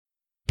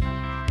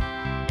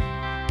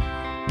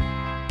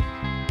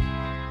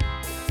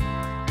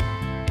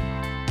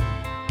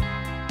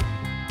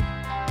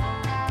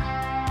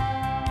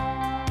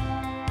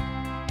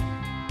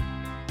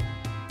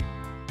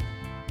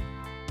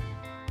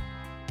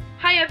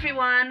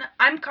everyone,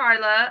 I'm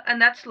Carla, and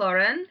that's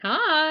Lauren,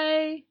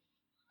 Hi.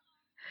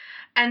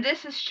 and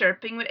this is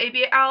Chirping with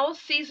ABA Owls,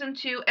 Season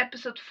 2,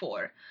 Episode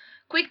 4.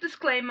 Quick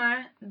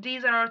disclaimer,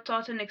 these are our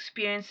thoughts and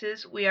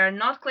experiences. We are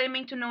not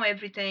claiming to know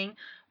everything,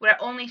 we are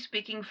only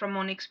speaking from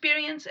own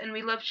experience, and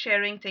we love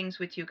sharing things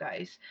with you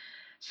guys.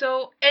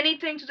 So,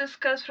 anything to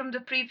discuss from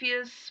the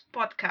previous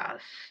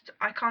podcast?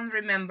 I can't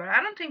remember.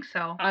 I don't think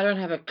so. I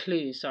don't have a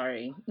clue,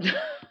 sorry.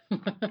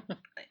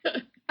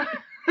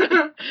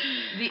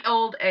 The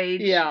old age.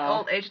 Yeah.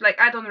 Old age.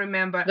 Like, I don't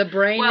remember. The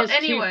brain Well, is too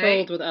anyway.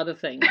 filled with other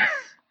things.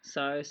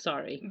 So,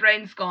 sorry.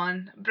 Brain's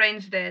gone.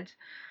 Brain's dead.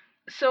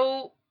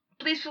 So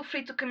please feel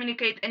free to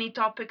communicate any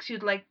topics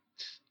you'd like,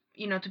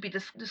 to be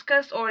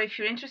discussed, or if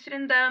you're interested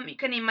in them, you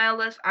can email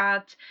us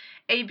at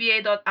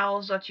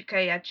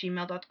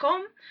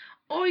aba.owls.uk@gmail.com,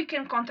 or you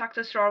can contact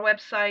us through our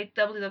website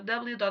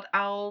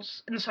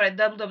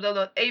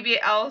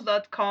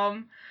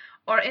www.abaowls.com,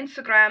 or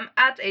Instagram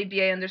at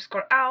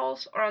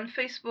 @aba_owls, or on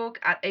Facebook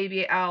at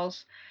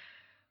 @aba_owls.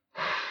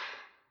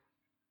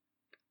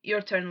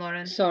 Your turn,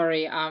 Lauren.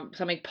 Sorry,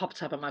 something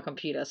popped up on my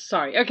computer.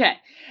 Sorry. Okay.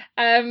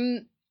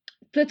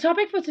 The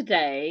topic for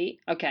today,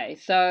 okay,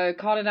 so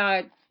Carl and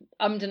I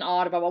ummed and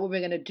ahed about what we were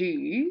going to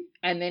do,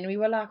 and then we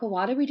were like, well,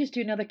 why don't we just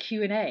do another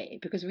Q&A?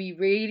 Because we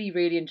really,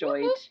 really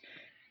enjoyed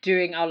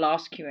doing our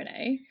last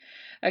Q&A.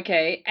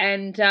 Okay,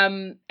 and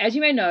as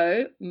you may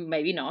know,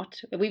 maybe not,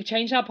 we've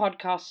changed our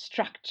podcast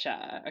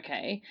structure,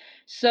 okay?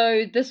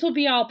 So this will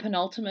be our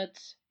penultimate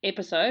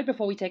episode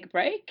before we take a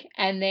break,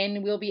 and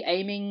then we'll be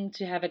aiming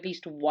to have at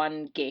least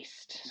one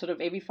guest, sort of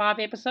every 5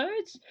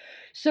 episodes.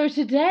 So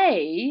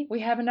today, we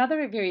have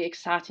another very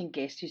exciting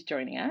guest who's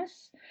joining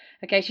us.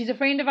 Okay, she's a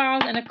friend of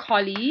ours and a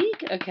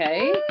colleague,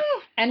 okay?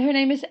 And her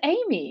name is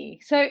Amy.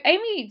 So,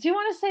 Amy, do you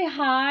want to say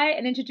hi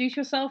and introduce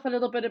yourself a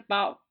little bit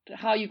about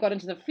how you got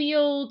into the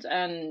field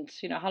and,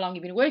 how long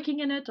you've been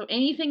working in it, or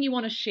anything you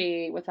want to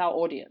share with our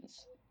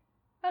audience?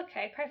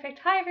 Okay, perfect.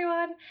 Hi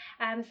everyone.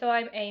 So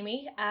I'm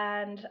Amy,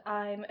 and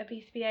I'm a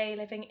BCBA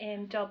living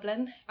in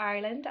Dublin,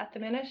 Ireland at the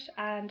minute,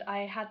 and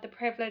I had the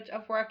privilege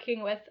of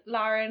working with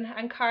Lauren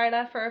and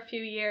Carla for a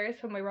few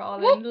years when we were all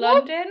in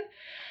London.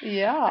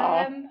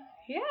 Yeah.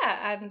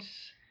 And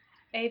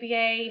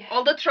ABA,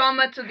 all the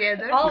trauma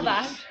together. all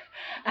that.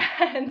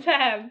 And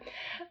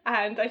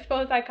I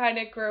suppose I kind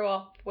of grew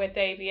up with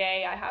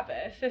ABA. I have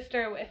a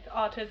sister with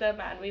autism,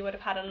 and we would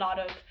have had a lot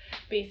of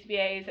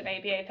BCBAs and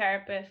ABA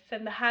therapists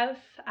in the house,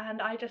 and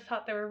I just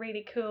thought they were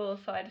really cool,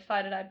 so I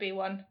decided I'd be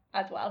one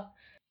as well.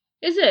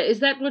 Is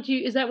that what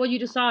you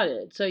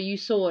decided? So you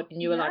saw it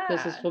and you were like,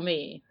 this is for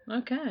me.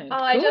 Okay. Oh,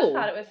 cool. I just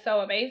thought it was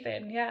so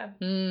amazing. Yeah.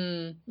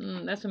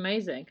 That's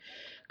amazing.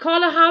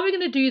 Carla, how are we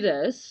going to do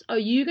this? Are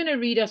you going to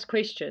read us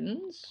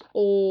questions,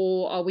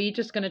 or are we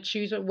just going to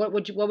choose? What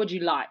would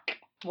you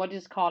like? What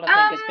does Carla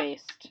think is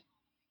best?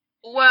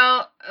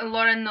 Well,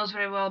 Lauren knows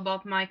very well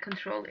about my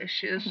control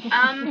issues.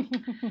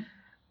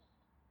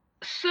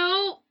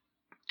 So,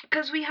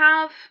 because we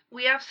have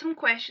some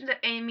questions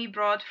that Amy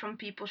brought from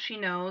people she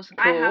knows.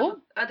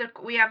 Cool.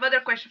 We have other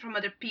questions from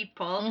other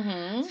people.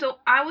 Mm-hmm. So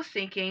I was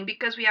thinking,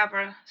 because we have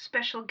our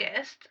special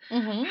guest,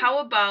 how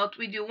about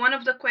we do one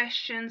of the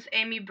questions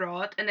Amy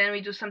brought, and then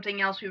we do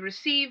something else we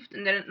received,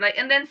 and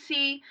then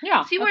see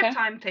where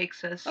time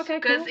takes us. Okay,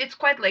 because cool. it's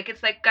quite late.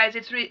 It's like, guys,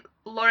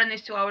 Lauren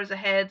is 2 hours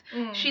ahead.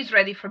 She's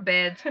ready for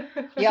bed.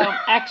 Yeah, I'm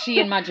actually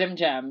in my gym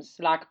jams,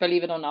 like,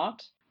 believe it or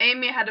not.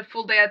 Amy had a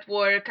full day at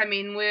work. I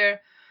mean,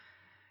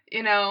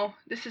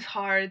 this is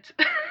hard.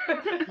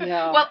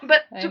 Yeah. Well,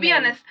 but to be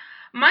honest,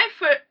 my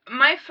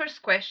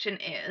first question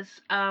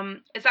is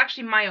it's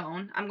actually my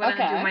own. I'm gonna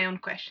do my own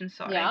question.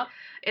 Sorry. Yeah.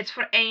 It's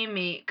for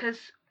Amy,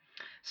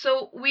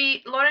 so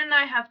Lauren and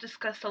I have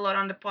discussed a lot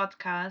on the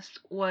podcast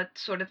what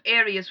sort of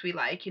areas we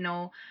like.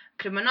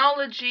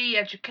 Criminology,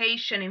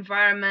 education,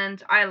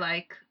 environment. I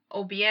like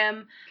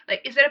OBM.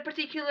 Like, is there a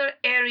particular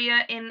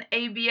area in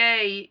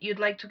ABA you'd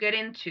like to get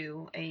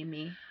into,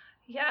 Amy?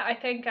 Yeah, I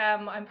think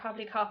I'm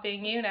probably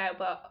copying you now,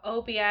 but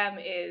OBM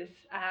is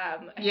a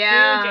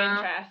huge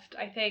interest.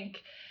 I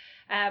think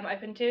I've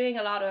been doing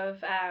a lot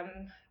of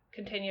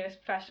continuous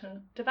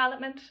professional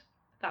development.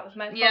 That was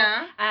my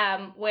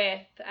fault.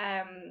 With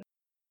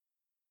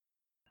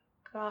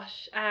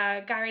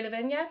Gary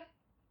Lavinia.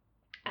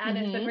 And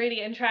it's been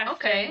really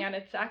interesting, and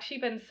it's actually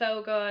been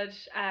so good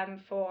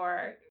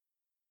for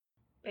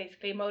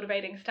basically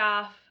motivating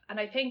staff. And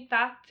I think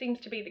that seems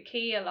to be the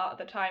key a lot of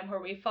the time where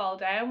we fall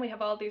down. We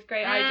have all these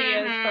great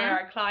ideas for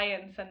our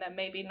clients, and then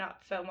maybe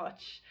not so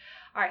much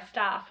our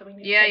staff, and we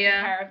need to take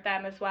care of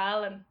them as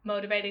well and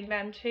motivating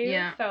them too.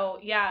 Yeah. So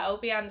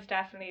OBM is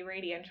definitely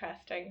really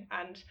interesting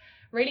and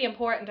really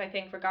important, I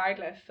think,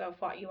 regardless of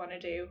what you want to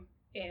do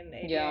in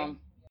ABA. Yeah.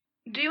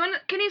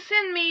 Can you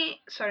send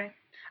me, sorry,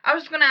 I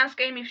was going to ask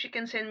Amy if she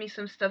can send me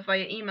some stuff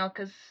via email,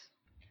 because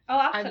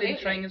I've been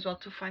trying as well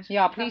to find.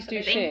 Yeah, please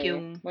do share. Thank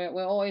you.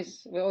 We're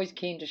always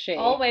keen to share.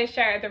 Always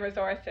share the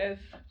resources.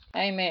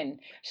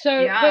 Amen.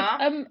 So, but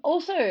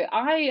also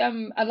I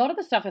a lot of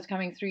the stuff that's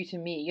coming through to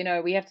me.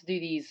 We have to do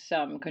these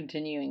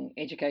continuing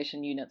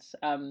education units.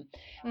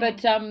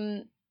 But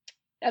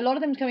a lot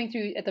of them coming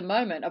through at the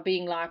moment are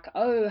being like,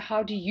 oh,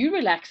 how do you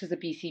relax as a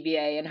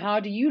BCBA and how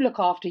do you look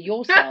after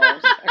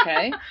yourselves?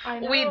 Okay.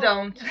 We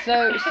don't.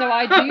 So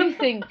I do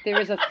think there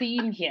is a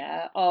theme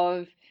here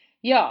of,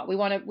 yeah, we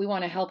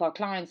want to help our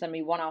clients and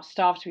we want our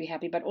staff to be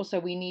happy, but also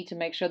we need to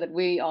make sure that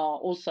we are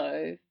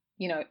also,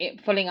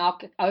 filling our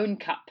own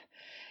cup,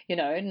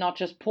 not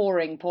just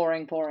pouring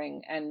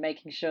and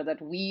making sure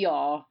that we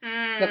are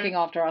looking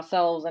after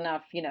ourselves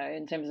enough,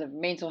 in terms of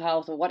mental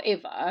health or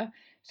whatever,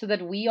 so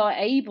that we are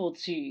able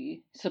to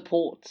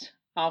support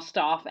our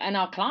staff and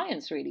our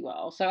clients really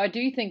well. So I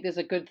do think there's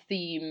a good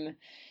theme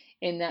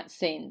in that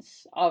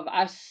sense of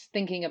us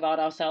thinking about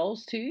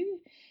ourselves too.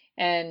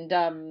 And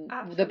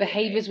the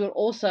behaviors we're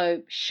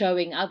also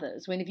showing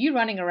others. If you're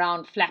running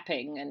around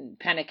flapping and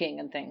panicking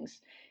and things,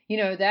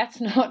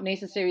 that's not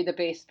necessarily the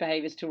best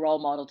behaviors to role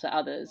model to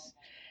others.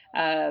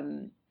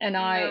 And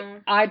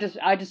No. I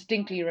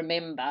distinctly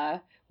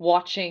remember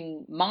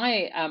watching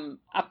my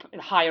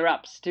higher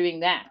ups doing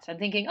that and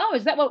thinking, oh,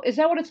 is that what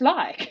it's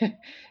like?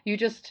 You're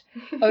just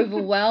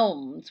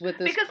overwhelmed with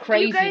this Because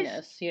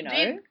craziness,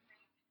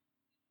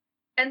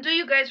 And do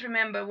you guys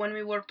remember when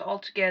we worked all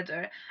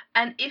together?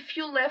 And if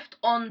you left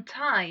on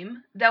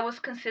time, that was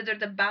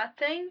considered a bad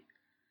thing.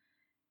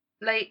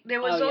 Like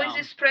there was always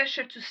this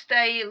pressure to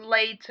stay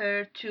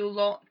later,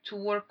 to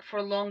work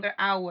for longer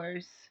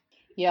hours.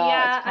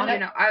 Yeah, it's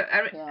kind of,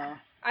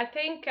 I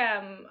think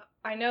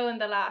I know in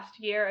the last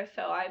year or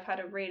so I've had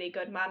a really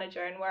good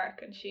manager in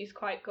work, and she's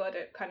quite good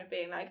at kind of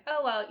being like,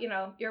 oh well,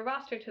 you're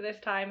rostered to this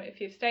time. If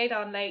you've stayed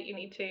on late, you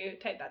need to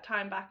take that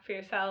time back for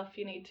yourself.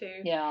 You need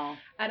to. Yeah.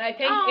 And I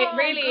think it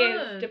really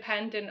is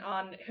dependent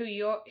on who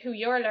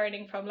you're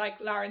learning from.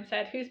 Like Lauren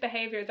said, whose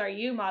behaviors are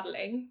you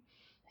modeling?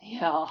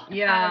 Yeah.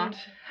 And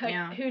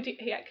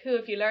who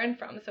have you learned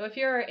from? So if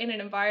you're in an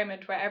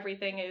environment where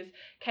everything is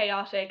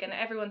chaotic and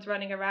everyone's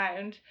running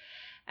around,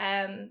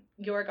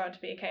 you're going to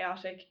be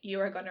chaotic,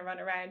 you are going to run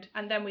around,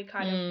 and then we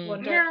kind of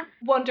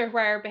wonder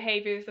where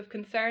behaviors of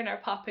concern are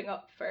popping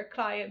up for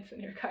clients,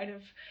 and you're kind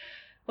of,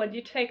 when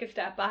you take a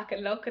step back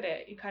and look at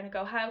it, you kind of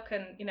go, how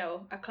can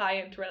a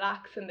client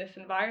relax in this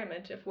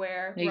environment if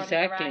we're running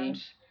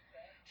around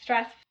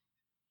stressed?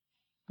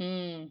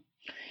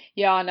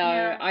 Yeah, no,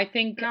 yeah. I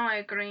think. No, I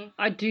agree.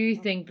 I do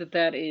think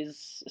that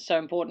is so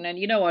important, and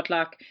you know what,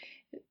 like,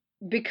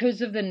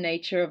 because of the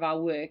nature of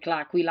our work,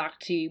 like we like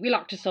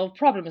to solve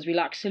problems, we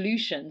like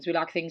solutions, we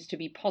like things to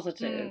be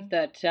positive.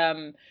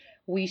 That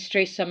we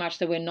stress so much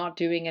that we're not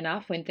doing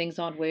enough when things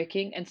aren't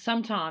working, and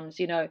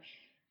sometimes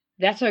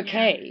that's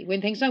okay. Yeah.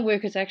 When things don't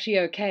work, it's actually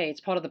okay.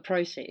 It's part of the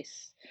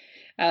process.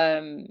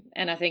 And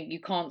I think you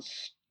can't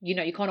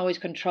always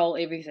control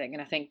everything,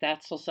 and I think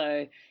that's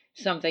also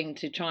something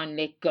to try and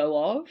let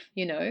go of,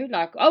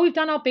 like, oh, we've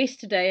done our best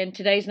today and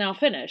today's now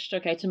finished.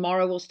 Okay,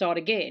 tomorrow we'll start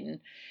again.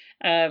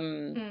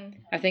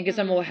 I think it's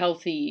a more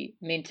healthy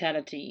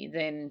mentality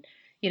than,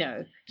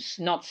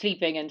 not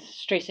sleeping and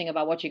stressing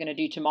about what you're going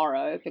to do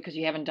tomorrow because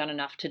you haven't done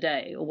enough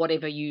today or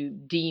whatever you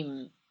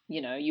deem,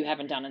 you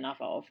haven't done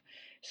enough of.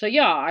 So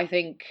yeah, I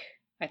think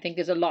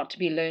there's a lot to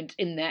be learned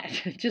in that,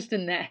 just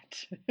in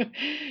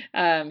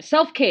that.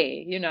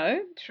 Self-care,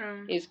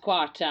 True. is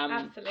quite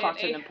an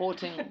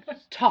important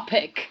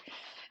topic.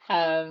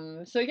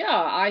 So yeah,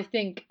 I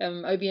think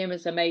OBM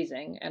is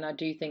amazing, and I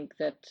do think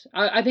that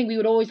I think we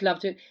would always love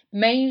to,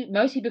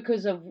 mostly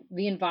because of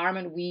the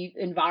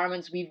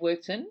environments we've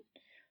worked in.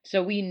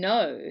 So we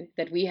know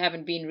that we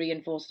haven't been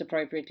reinforced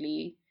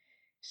appropriately.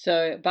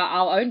 So by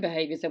our own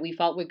behaviors that we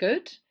felt were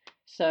good.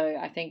 So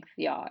I think,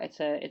 yeah, it's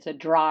a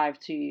drive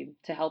to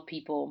help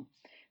people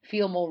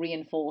feel more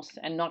reinforced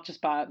and not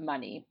just by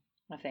money,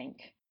 I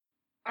think.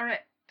 All right.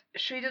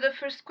 Should we do the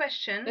first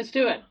question? Let's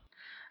do it.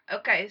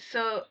 Okay,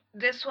 so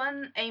this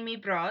one Amy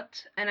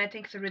brought, and I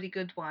think it's a really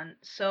good one.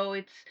 So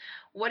it's,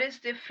 what is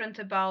different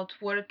about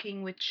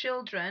working with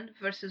children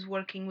versus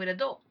working with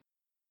adults?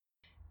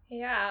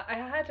 Yeah, I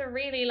had a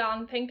really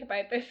long think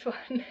about this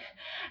one.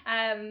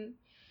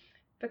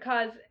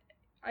 Because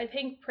I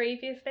think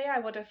previously I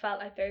would have felt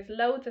like there's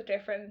loads of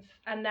difference,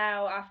 and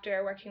now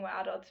after working with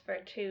adults for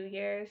 2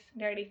 years,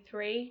 nearly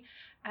 3,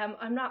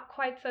 I'm not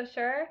quite so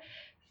sure.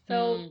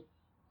 So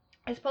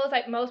I suppose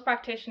like most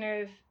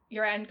practitioners,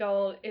 your end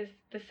goal is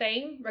the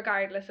same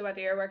regardless of whether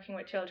you're working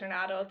with children or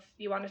adults.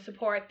 You want to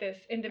support this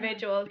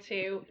individual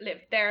to live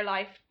their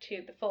life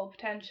to the full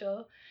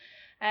potential.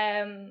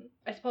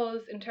 I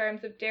suppose in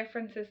terms of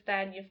differences,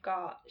 then you've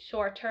got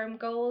short-term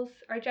goals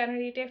are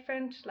generally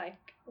different. Like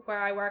where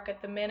I work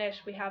at the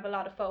minute, we have a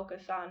lot of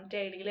focus on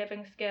daily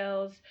living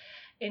skills,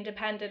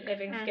 independent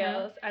living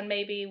skills, and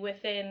maybe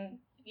within,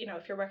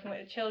 if you're working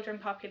with a children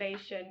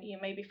population, you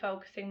may be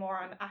focusing more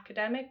on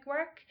academic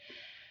work.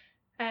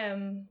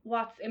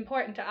 What's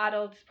important to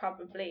adults,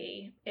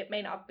 probably it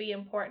may not be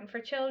important for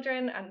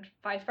children, and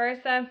vice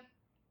versa.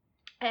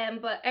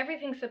 But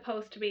everything's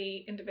supposed to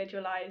be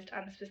individualized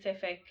and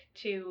specific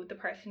to the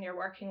person you're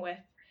working with,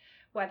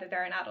 whether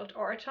they're an adult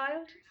or a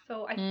child.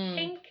 So I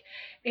think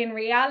in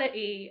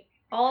reality,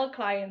 all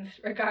clients,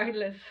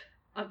 regardless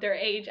of their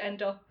age,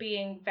 end up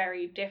being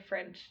very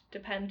different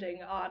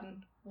depending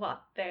on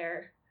what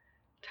their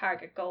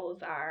target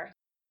goals are.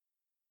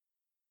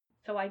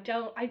 So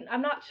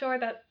I'm not sure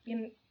that,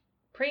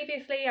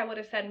 previously I would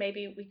have said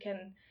maybe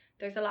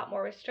there's a lot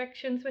more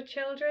restrictions with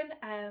children,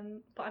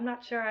 but I'm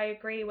not sure I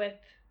agree with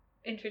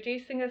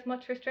introducing as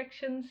much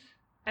restrictions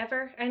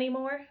ever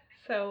anymore.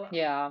 So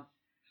Yeah.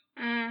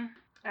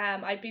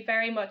 I'd be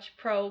very much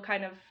pro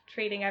kind of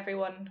treating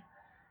everyone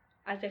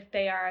as if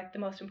they are the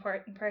most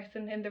important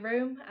person in the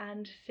room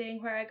and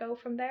seeing where I go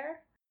from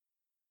there.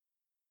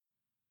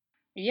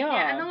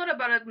 Yeah, and a lot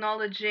about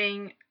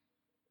acknowledging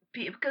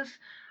because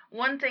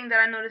one thing that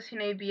I noticed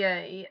in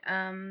ABA,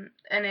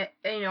 and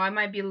I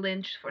might be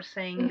lynched for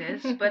saying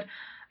this, but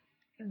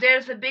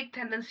there's a big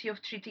tendency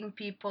of treating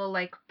people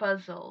like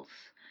puzzles.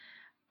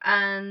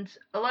 And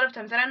a lot of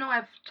times, and I know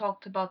I've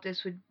talked about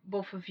this with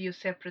both of you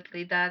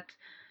separately, that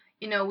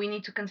we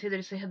need to consider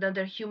that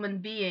they're human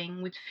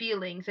being with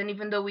feelings, and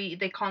even though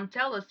they can't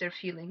tell us their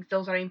feelings,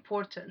 those are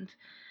important.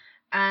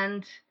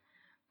 And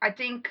I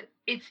think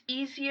it's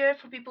easier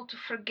for people to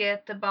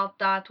forget about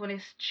that when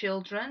it's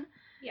children.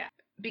 Yeah.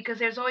 Because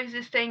there's always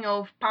this thing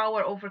of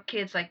power over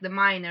kids, like the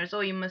minors.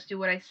 Oh, you must do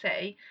what I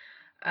say.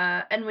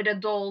 And with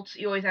adults,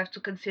 you always have to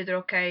consider,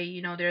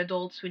 okay, they're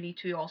adults. We need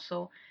to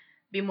also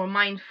be more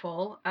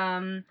mindful.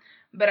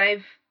 But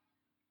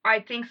I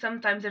think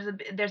sometimes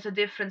there's a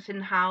difference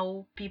in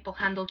how people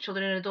handle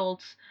children and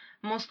adults,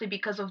 mostly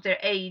because of their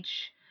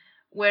age.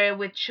 Where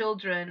with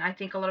children, I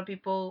think a lot of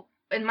people,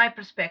 in my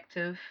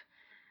perspective,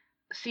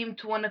 seem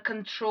to want to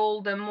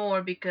control them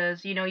more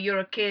because you're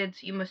a kid,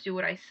 you must do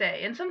what I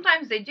say, and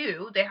sometimes they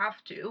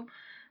have to.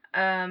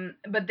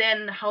 But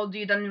then how do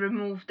you then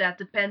remove that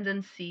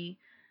dependency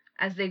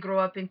as they grow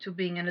up into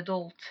being an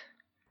adult?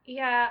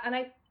 Yeah, and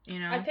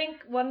I think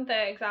one of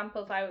the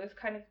examples I was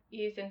kind of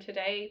using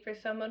today for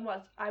someone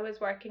was I was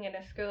working in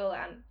a school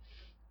and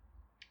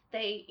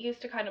they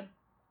used to kind of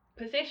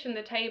position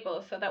the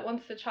table so that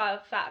once the child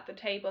sat at the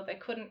table, they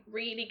couldn't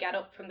really get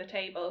up from the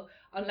table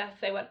unless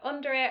they went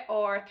under it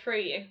or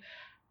through you.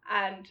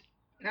 And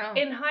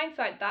in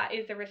hindsight, that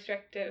is a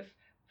restrictive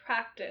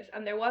practice,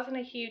 and there wasn't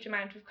a huge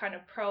amount of kind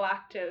of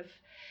proactive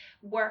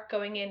work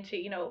going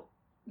into,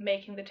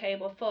 making the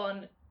table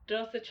fun.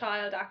 Does the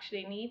child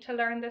actually need to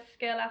learn this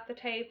skill at the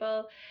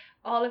table?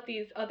 All of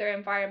these other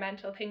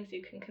environmental things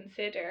you can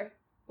consider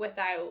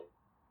without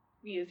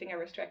using a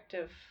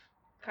restrictive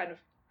kind of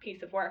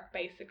piece of work,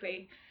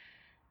 basically.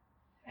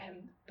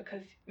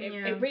 Because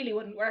it really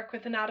wouldn't work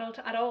with an adult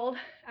at all,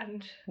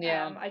 and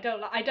I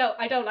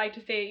don't like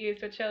to see it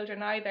used with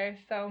children either.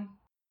 So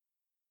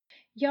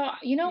yeah,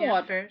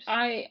 what?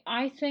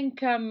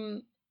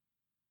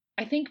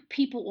 I think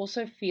people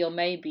also feel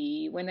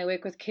maybe when they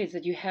work with kids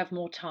that you have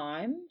more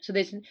time. So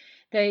there's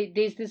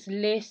this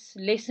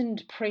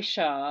lessened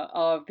pressure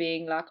of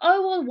being like,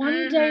 oh well,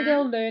 one day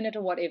they'll learn it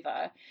or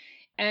whatever.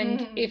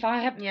 And if I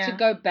have to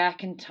go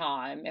back in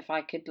time, if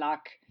I could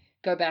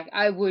go back,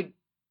 I would,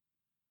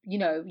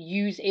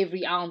 use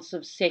every ounce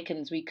of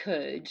seconds we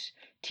could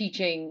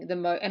teaching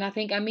and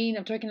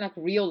I'm talking like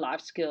real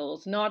life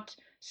skills, not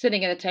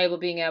sitting at a table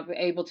being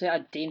able to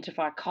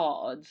identify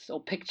cards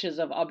or pictures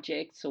of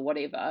objects or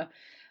whatever.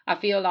 I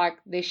feel like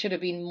there should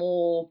have been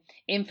more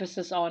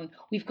emphasis on,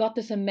 we've got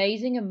this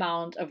amazing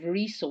amount of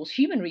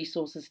human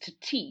resources to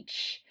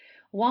teach.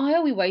 Why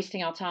are we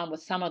wasting our time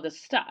with some of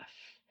this stuff?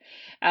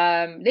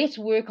 Let's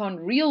work on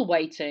real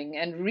waiting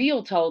and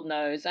real told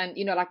no's and,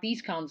 like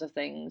these kinds of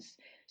things,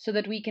 so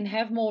that we can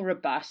have more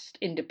robust,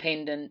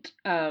 independent,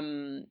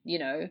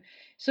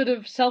 sort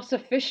of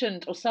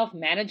self-sufficient or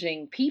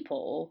self-managing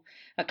people,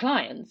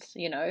 clients,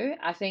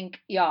 I think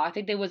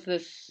there was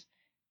this,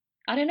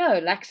 I don't know,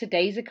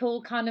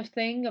 lackadaisical kind of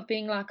thing of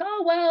being like,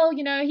 oh, well,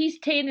 he's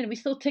 10 and we're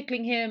still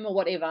tickling him or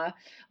whatever,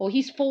 or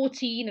he's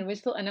 14 and we're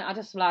still, and I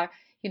just like,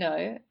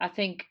 I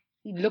think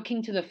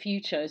looking to the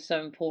future is so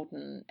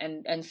important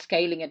and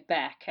scaling it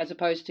back as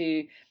opposed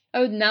to,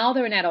 oh, now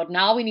they're an adult,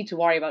 now we need to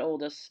worry about all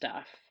this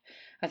stuff.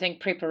 I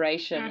think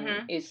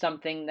preparation is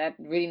something that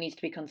really needs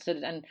to be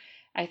considered. And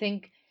I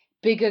think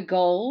bigger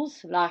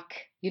goals,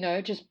 like,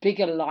 just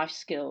bigger life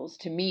skills,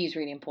 to me is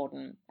really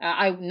important.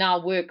 I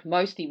now work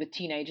mostly with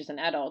teenagers and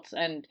adults,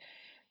 and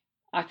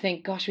I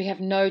think, gosh, we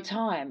have no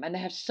time and they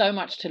have so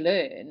much to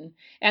learn.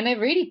 And they're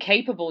really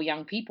capable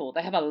young people.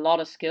 They have a lot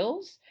of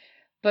skills,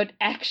 but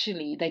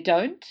actually they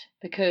don't,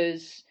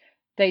 because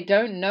they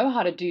don't know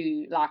how to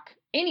do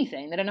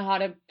anything. They don't know how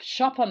to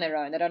shop on their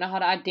own. They don't know how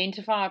to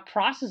identify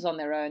prices on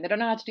their own. They don't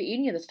know how to do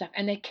any of this stuff,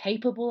 and they're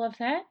capable of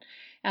that.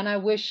 And I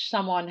wish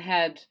someone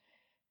had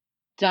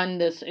done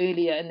this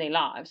earlier in their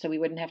lives so we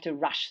wouldn't have to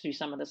rush through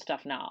some of the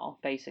stuff now,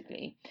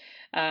 basically.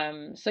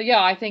 So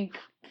yeah, I think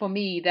for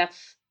me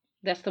that's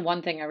the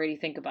one thing I really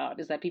think about,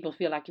 is that people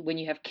feel like when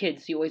you have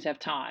kids you always have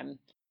time.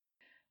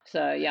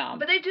 So yeah.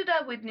 But they do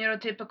that with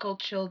neurotypical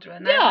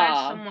children. Yeah.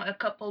 I heard a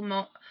couple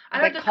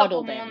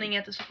Coddle them. moaning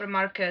at the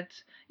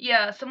supermarket.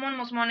 Yeah, someone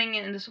was moaning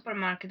in the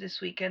supermarket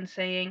this weekend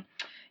saying,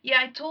 "Yeah,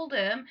 I told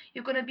them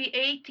you're gonna be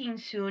 18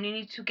 soon. You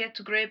need to get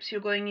to grips.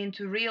 You're going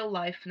into real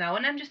life now."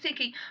 And I'm just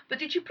thinking, but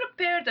did you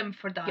prepare them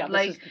for that? Yeah,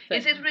 like,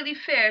 is it really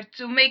fair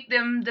to make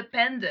them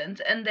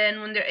dependent and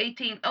then when they're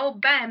 18, oh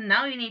bam,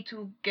 now you need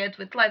to get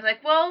with life?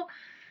 Like, well,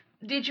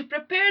 did you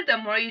prepare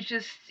them, or are you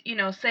just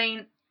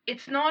saying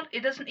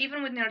it doesn't,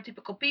 even with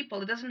neurotypical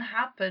people, it doesn't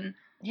happen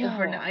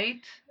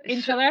overnight.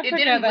 In South Africa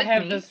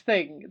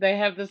they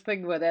have this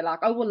thing where they're like,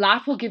 oh well,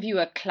 life will give you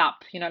a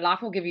clap,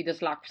 life will give you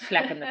this like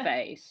slap in the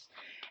face.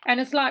 And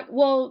it's like,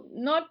 well,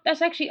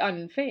 that's actually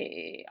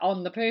unfair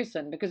on the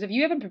person, because if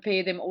you haven't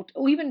prepared them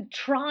or even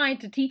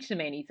tried to teach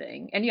them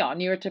anything, and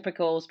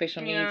neurotypical,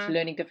 special needs,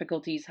 learning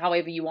difficulties,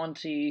 however you want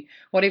to,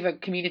 whatever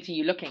community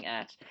you're looking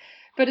at,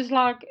 but it's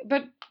like,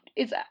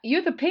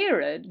 you're the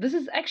parent. This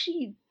is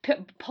actually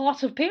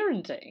part of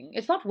parenting.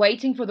 It's not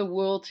waiting for the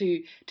world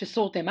to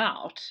sort them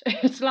out.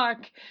 It's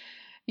like,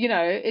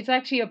 it's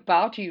actually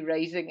about you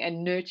raising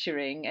and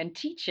nurturing and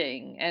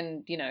teaching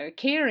and,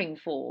 caring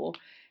for.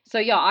 So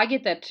yeah, I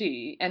get that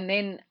too. And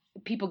then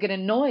people get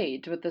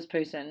annoyed with this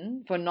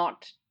person for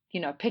not,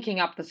 picking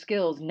up the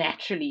skills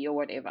naturally or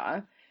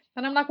whatever.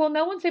 And I'm like, well,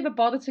 no one's ever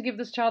bothered to give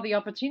this child the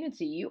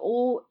opportunity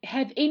or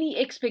have any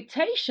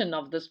expectation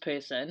of this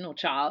person or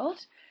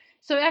child.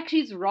 So actually,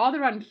 it's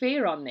rather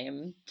unfair on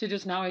them to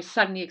just now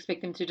suddenly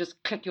expect them to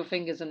just click your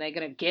fingers and they're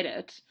going to get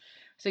it.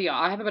 So yeah,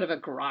 I have a bit of a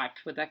gripe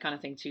with that kind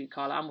of thing too,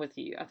 Carla. I'm with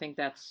you. I think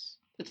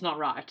it's not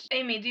right.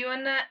 Amy, do you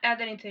want to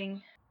add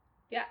anything?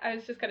 Yeah, I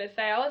was just going to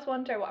say, I always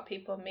wonder what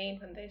people mean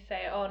when they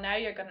say, oh, now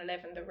you're going to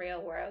live in the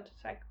real world.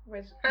 It's like,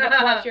 was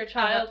your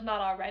child not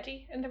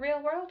already in the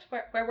real world?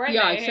 Where were they?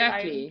 Yeah,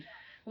 exactly.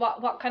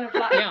 What kind of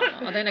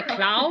are they in a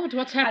cloud?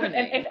 What's happening?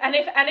 And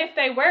if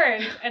they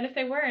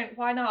weren't,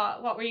 why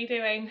not? What were you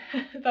doing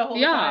the whole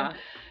time?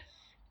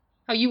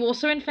 Are you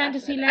also in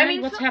fantasy land? I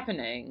mean, what's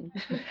happening?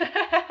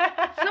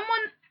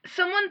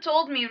 Someone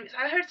told me,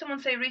 I heard someone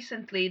say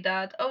recently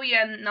that, oh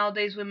yeah,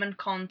 nowadays women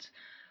can't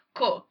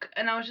cook,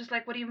 and I was just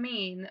like, what do you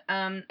mean?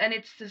 And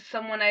it's just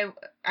someone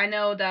I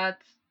know that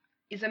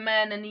is a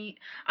man, and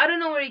I don't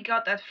know where he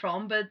got that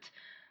from, but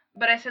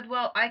I said,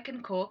 well, I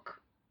can cook.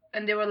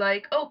 And they were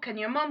like, oh, can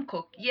your mom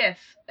cook? Yes.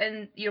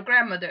 And your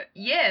grandmother?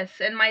 Yes.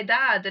 And my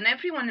dad and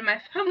everyone in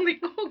my family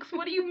cooks.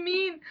 What do you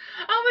mean?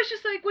 I was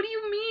just like, what do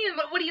you mean?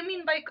 What do you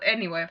mean by...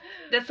 Anyway,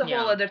 that's a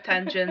whole other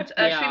tangent.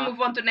 Should we move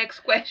on to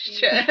next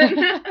question?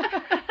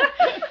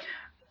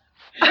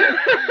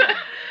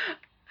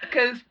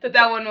 Because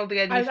that one will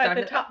get me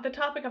started. The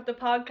topic of the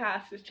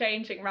podcast is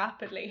changing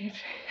rapidly.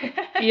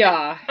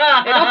 Yeah,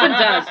 it often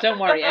does. Don't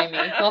worry, Amy.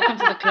 Welcome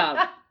to the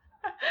club.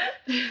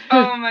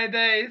 Oh, my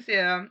days,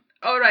 yeah.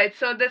 All right,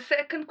 so the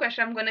second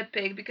question I'm going to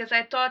pick, because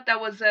I thought that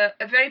was a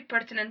very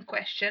pertinent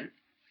question,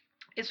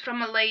 is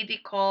from a lady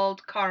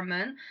called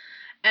Carmen,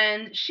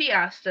 and she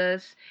asked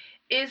us,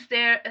 is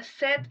there a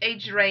set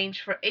age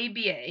range for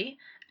ABA,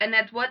 and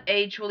at what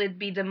age will it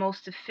be the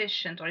most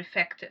efficient or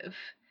effective?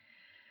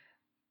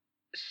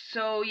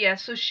 So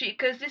she,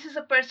 because this is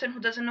a person who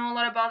doesn't know a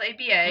lot about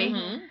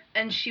ABA,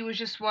 and she was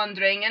just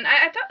wondering, and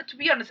I thought, to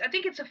be honest, I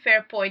think it's a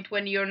fair point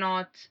when you're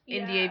not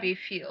in the ABA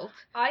field.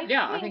 I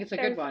think it's a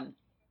good one.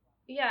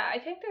 Yeah, I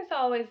think there's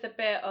always a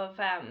bit of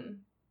a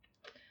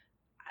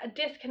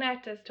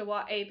disconnect as to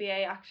what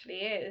ABA actually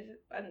is,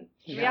 and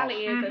the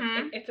reality is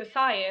it's a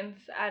science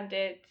and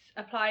it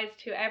applies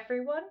to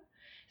everyone.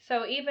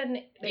 So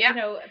even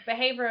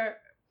behavior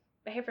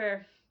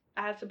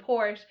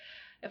support.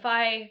 If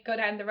I go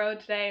down the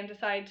road today and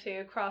decide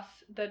to cross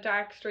the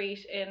dark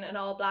street in an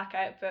all black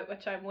outfit,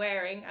 which I'm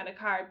wearing, and a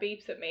car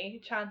beeps at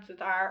me, chances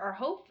are, or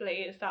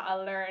hopefully, is that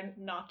I'll learn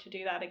not to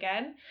do that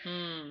again.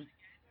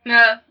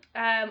 Yeah.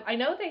 I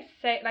know they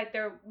say, like,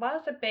 there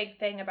was a big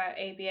thing about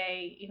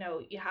ABA,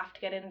 you have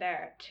to get in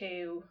there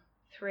 2,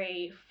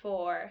 3,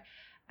 4.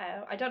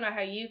 I don't know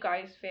how you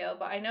guys feel,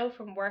 but I know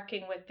from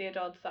working with the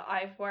adults that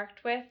I've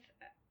worked with,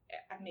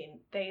 I mean,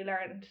 they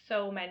learned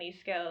so many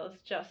skills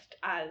just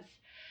as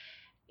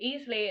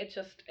easily, it's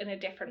just in a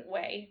different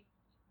way.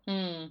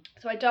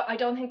 So I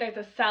don't think there's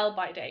a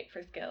sell-by date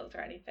for skills or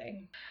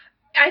anything.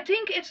 I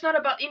think it's not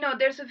about,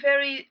 there's a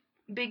very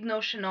big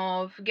notion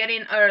of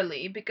getting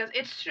early, because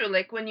it's true,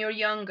 like when you're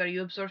younger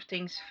you absorb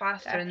things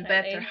faster and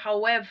better.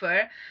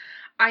 However,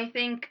 I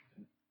think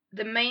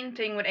the main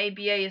thing with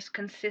ABA is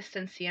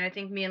consistency, and I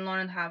think me and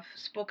Lauren have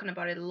spoken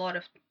about it a lot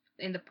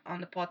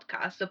on the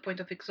podcast, the point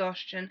of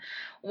exhaustion,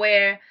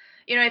 where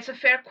it's a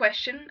fair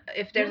question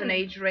if there's an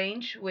age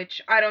range,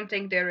 which I don't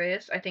think there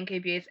is. I think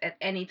ABA is at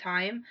any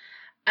time,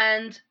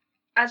 and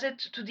as it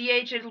to the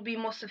age it'll be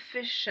most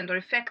efficient or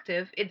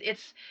effective,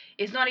 it's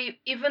not,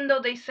 even though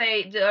they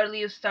say the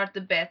earlier you start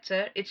the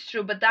better, it's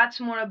true, but that's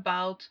more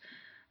about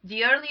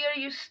the earlier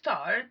you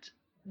start,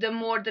 the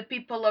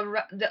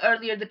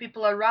earlier the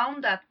people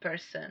around that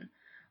person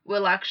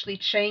will actually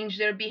change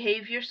their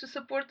behaviors to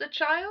support the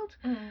child.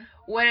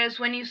 Whereas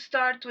when you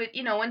start with,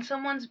 when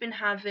someone's been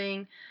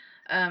having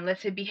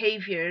let's say,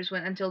 behaviors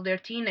until they're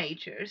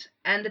teenagers,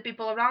 and the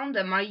people around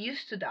them are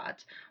used to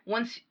that.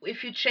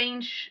 If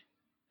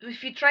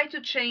you try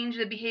to change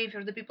the behavior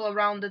of the people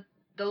around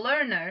the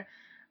learner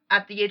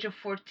at the age of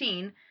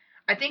 14,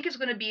 I think it's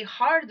going to be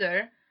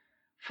harder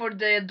for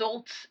the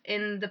adults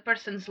in the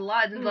person's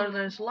life, in the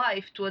learner's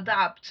life, to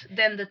adapt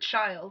than the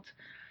child.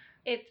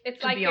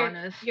 It's like you're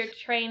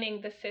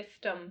training the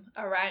system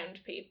around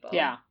people.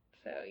 Yeah.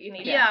 So you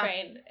need to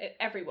train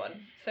everyone.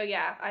 So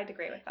yeah, I'd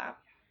agree with that.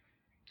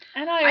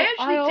 And I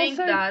actually think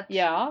also, that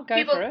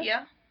people, for it.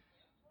 Yeah.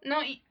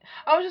 No,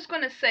 I was just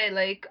gonna say,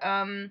 like,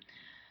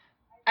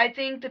 I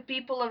think the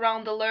people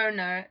around the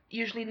learner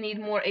usually need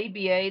more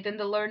ABA than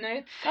the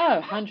learner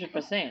itself.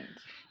 100%.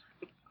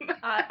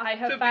 I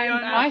have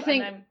found that, I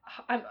think, and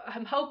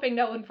I'm hoping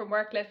no one from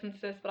work listens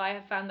to this, but I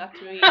have found that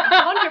to be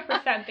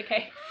 100% the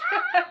case.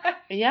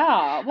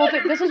 Yeah, well,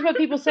 this is what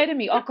people say to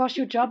me. Oh gosh,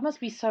 your job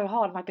must be so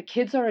hard. I'm like, the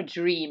kids are a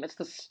dream. It's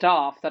the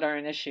staff that are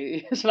an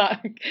issue. It's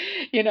like,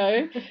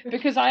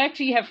 because I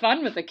actually have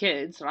fun with the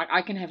kids. Like,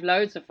 I can have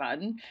loads of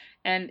fun.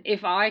 And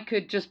if I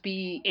could just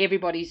be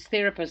everybody's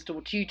therapist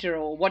or tutor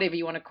or whatever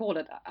you want to call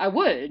it, I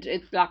would.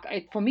 It's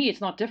like, for me, it's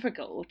not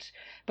difficult.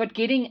 But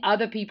getting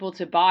other people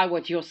to buy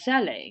what you're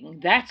selling,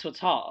 that's what's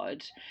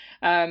hard.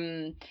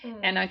 And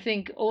I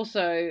think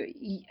also,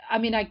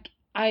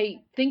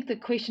 I think the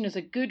question is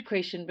a good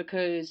question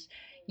because,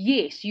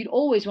 yes, you'd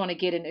always want to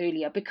get in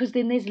earlier because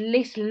then there's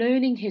less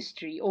learning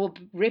history or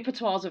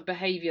repertoires of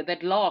behavior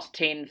that last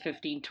 10,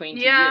 15, 20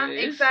 years. Yeah,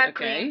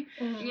 exactly. Okay?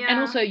 Yeah. And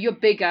also you're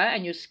bigger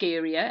and you're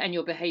scarier and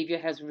your behavior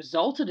has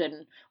resulted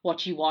in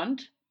what you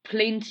want,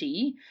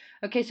 plenty.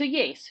 Okay, so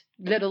yes,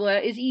 littler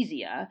is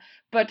easier.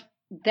 But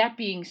that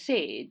being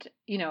said,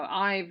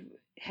 I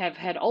have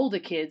had older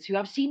kids who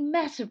I've seen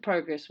massive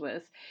progress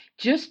with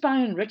just by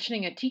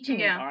enriching a teaching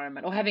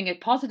environment or having a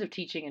positive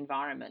teaching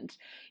environment.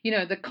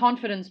 The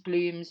confidence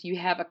blooms. You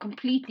have a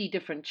completely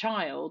different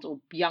child or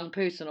young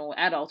person or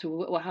adult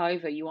or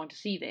however you want to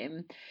see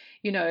them.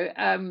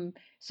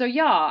 So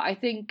yeah, I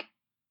think.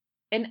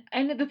 And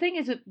the thing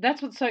is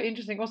that's what's so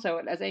interesting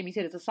also, as Amy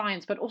said, it's a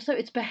science, but also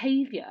it's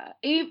behavior.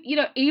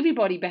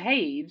 Everybody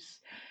behaves.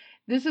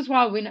 This is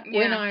why when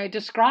I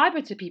describe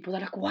it to people,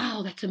 they're like,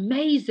 wow, that's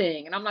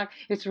amazing. And I'm like,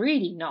 it's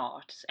really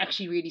not. It's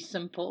actually really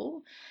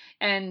simple.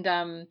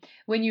 And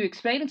when you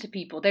explain it to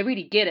people, they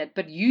really get it.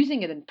 But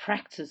using it in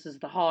practice is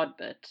the hard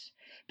bit.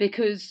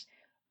 Because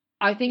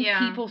I think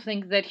people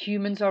think that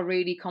humans are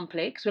really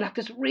complex. We're like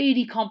this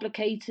really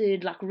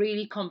complicated, like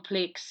really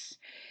complex,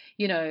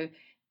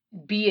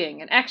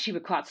 being, and actually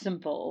we're quite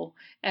simple.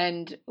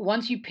 And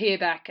once you pare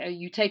back,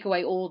 you take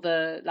away all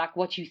the like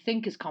what you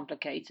think is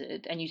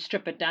complicated and you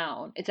strip it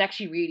down, it's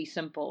actually really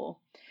simple.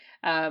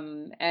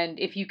 And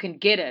if you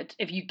get it,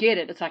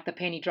 it's like the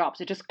penny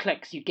drops. It just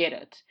clicks, you get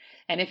it.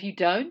 And if you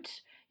don't,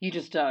 you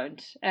just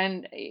don't.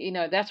 And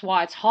that's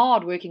why it's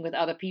hard working with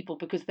other people,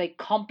 because they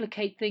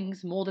complicate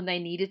things more than they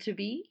need it to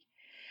be.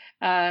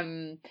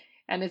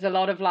 And there's a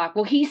lot of like,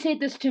 well, he said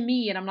this to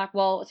me. And I'm like,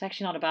 well, it's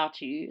actually not about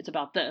you. It's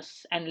about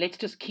this. And let's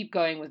just keep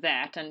going with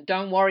that. And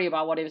don't worry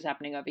about whatever's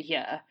happening over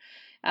here.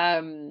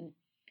 And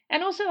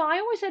also, I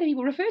always say to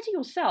people, refer to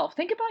yourself.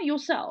 Think about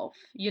yourself.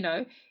 You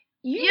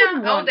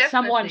wouldn't want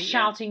someone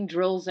shouting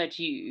drills at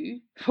you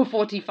for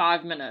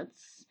 45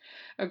 minutes.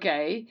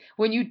 Okay.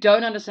 When you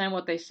don't understand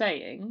what they're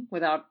saying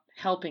without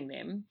helping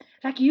them.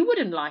 Like, you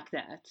wouldn't like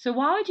that. So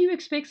why would you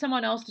expect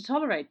someone else to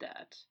tolerate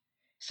that?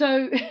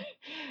 So,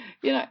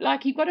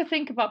 like, you've got to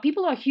think about,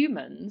 people are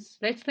humans.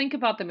 Let's think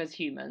about them as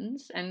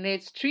humans and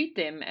let's treat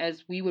them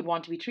as we would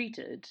want to be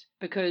treated,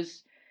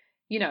 because,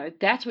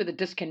 that's where the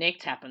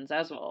disconnect happens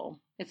as well.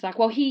 It's like,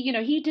 well,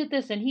 he did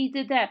this and he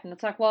did that. And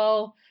it's like,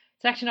 well,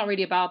 it's actually not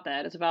really about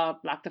that. It's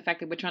about like the fact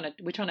that we're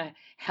trying to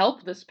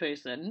help this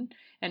person.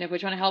 And if we're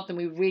trying to help them,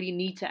 we really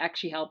need to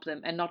actually help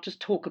them and not just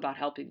talk about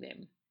helping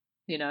them.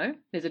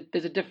 There's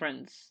a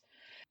difference.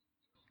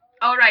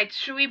 All right.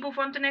 Should we move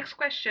on to the next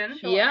question?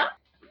 Sure. Yeah.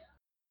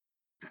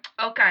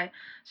 Okay,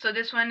 so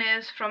this one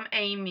is from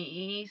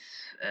Amy's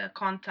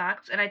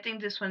contacts, and I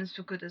think this one is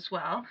too good as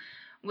well,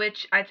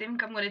 which I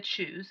think I'm going to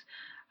choose.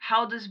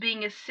 How does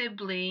being a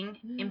sibling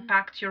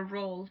impact your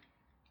role?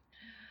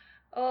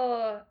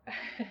 Oh,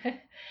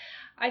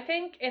 I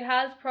think it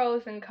has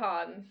pros and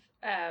cons.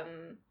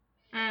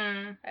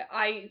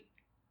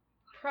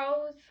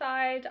 Pros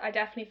side, I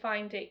definitely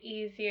find it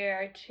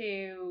easier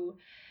to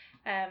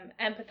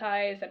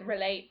empathize and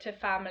relate to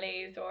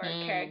families or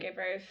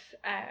caregivers.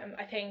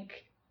 I think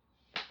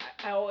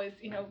I always,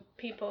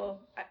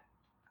 people,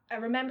 I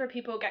remember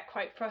people get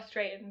quite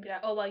frustrated and be like,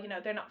 oh, well,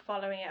 they're not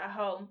following it at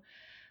home.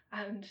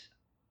 And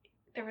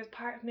there was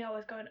part of me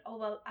always going, oh,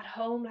 well, at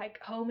home,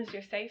 like, home is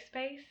your safe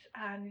space.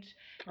 And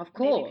of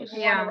course,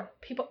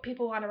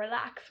 people want to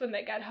relax when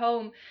they get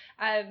home.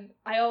 And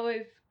I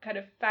always kind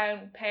of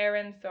found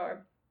parents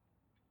or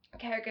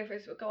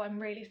caregivers would go, I'm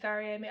really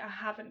sorry, Amy, I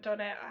haven't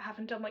done it. I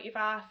haven't done what you've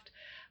asked.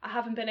 I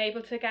haven't been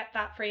able to get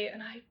that for you.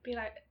 And I'd be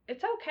like,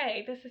 it's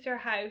okay. This is your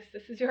house.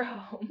 This is your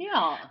home.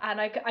 Yeah. And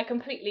I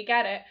completely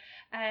get it.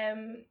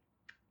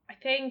 I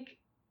think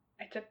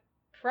it's a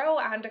pro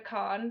and a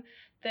con.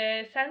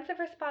 The sense of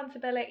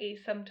responsibility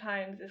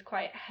sometimes is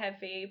quite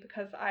heavy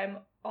because I'm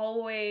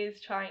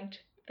always trying to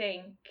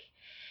think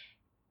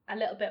a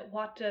little bit,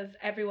 what does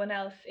everyone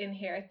else in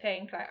here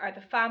think? Like, are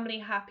the family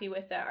happy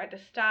with it? Are the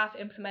staff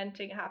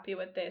implementing happy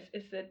with this?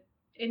 Is the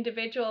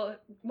individual,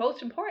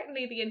 most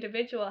importantly, the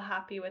individual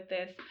happy with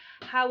this?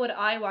 How would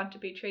I want to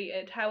be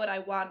treated? How would I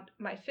want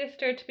my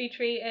sister to be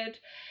treated?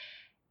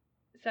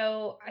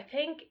 So I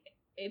think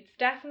it's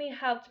definitely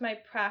helped my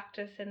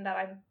practice in that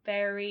I'm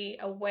very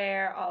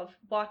aware of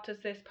what does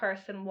this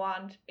person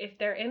want. If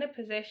they're in a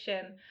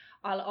position,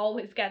 I'll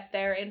always get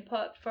their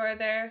input for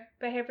their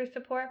behaviour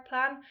support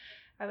plan.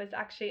 I was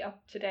actually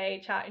up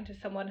today chatting to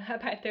someone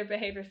about their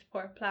behaviour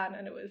support plan,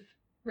 and it was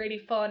really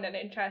fun and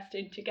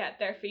interesting to get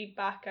their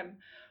feedback and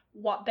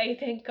what they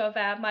think of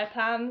my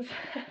plans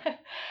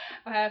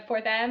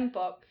for them.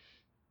 But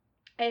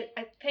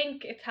I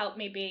think it's helped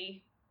me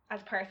be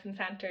as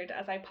person-centered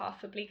as I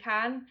possibly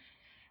can.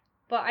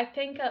 But I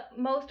think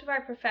most of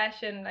our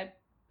profession, like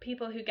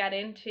people who get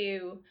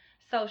into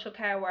social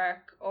care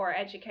work or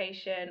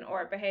education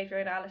or behavior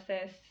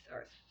analysis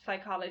or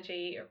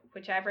psychology or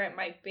whichever it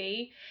might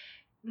be,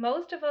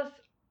 most of us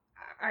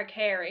are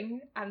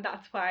caring, and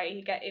that's why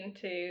you get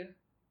into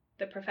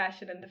the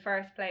profession in the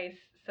first place.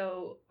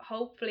 So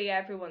hopefully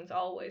everyone's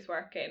always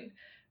working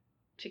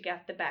to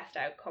get the best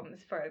outcomes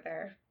for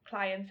their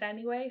clients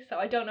anyway. So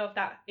I don't know if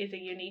that is a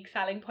unique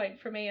selling point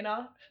for me or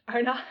not.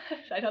 I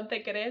don't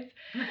think it is.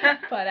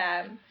 But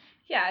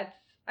yeah,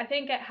 I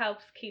think it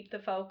helps keep the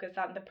focus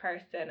on the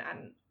person,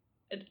 and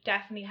it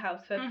definitely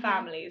helps with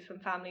families when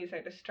families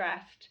are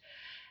distressed.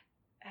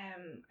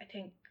 I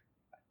think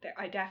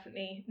I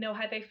definitely know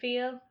how they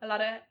feel, a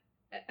lot of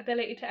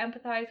ability to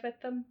empathize with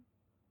them.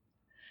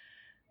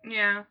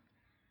 Yeah.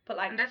 But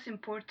like, and that's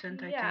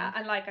important, I think.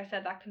 And like I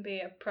said, that can be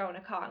a pro and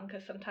a con,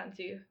 because sometimes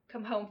you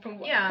come home from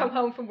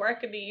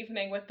work in the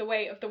evening with the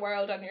weight of the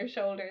world on your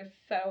shoulders.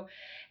 So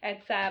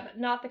it's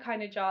not the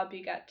kind of job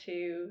you get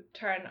to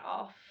turn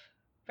off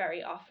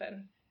very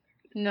often.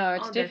 No,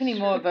 it's definitely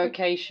more a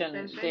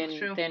vocation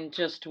than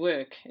just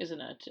work,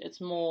 isn't it?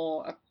 It's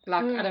more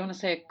like, I don't want to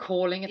say a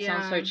calling, it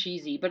sounds so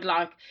cheesy, but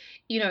like,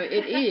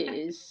 it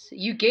is.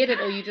 You get it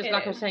or you just,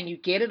 like I was saying, you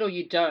get it or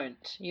you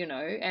don't,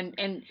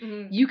 and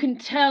you can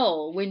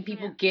tell when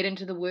people get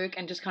into the work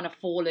and just kind of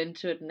fall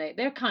into it, and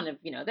they're kind of,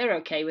 they're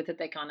okay with it.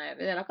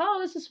 They're like, oh,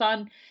 this is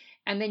fun.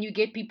 And then you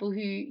get people who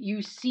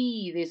you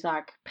see there's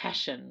like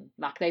passion,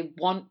 like they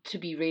want to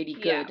be really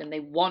good and they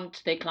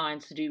want their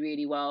clients to do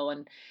really well.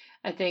 And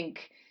I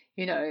think,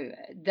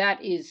 that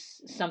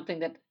is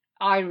something that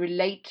I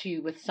relate to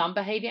with some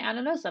behavior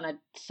analysts, and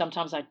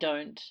sometimes I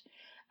don't.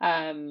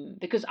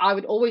 Because I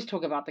would always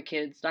talk about the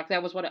kids. Like,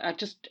 that was what I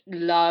just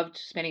loved,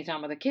 spending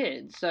time with the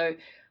kids. So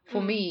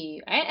for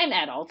me, and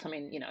adults, I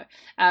mean,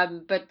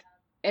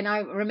 and I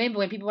remember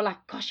when people were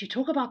like, gosh, you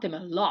talk about them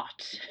a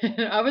lot.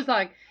 I was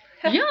like,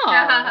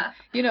 yeah,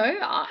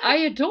 I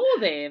adore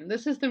them.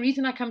 This is the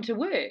reason I come to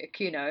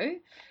work,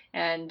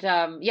 And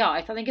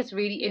I think it's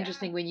really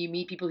interesting when you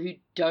meet people who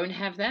don't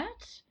have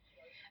that.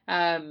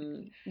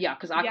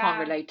 Because I can't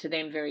relate to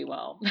them very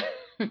well.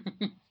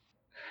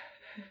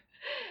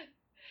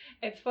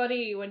 It's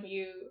funny when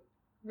you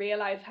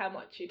realize how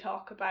much you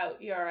talk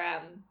about your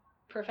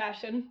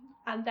profession,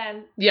 and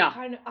then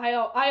I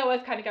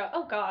always kind of go,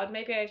 oh God,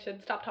 maybe I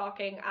should stop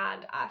talking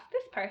and ask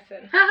this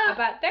person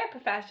about their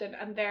profession,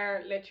 and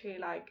they're literally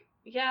like,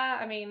 yeah,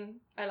 I mean,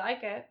 I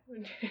like it.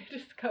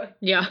 Just going.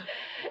 Yeah.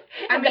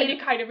 And then you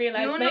kind of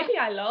realize, maybe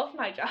I love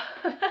my job.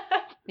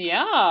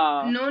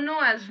 Yeah. Nuno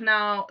has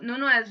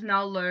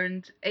now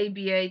learned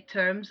ABA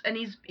terms, and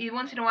he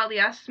once in a while he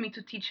asks me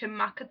to teach him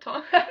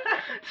Makaton.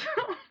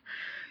 So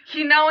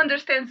he now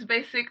understands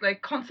basic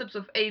like concepts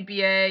of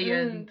ABA,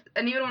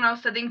 and even when I was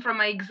studying for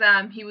my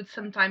exam, he would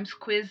sometimes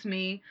quiz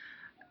me,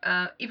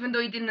 even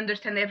though he didn't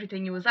understand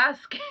everything he was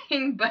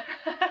asking, but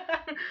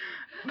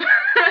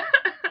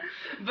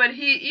but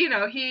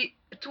he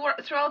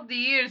throughout the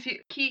years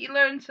he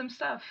learned some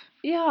stuff.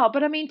 Yeah,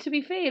 but I mean, to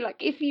be fair, like,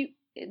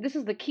 this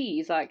is the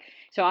key. Is like,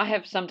 so I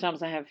have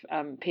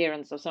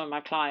parents of some of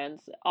my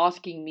clients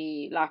asking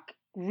me like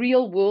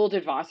real world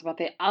advice about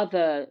their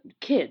other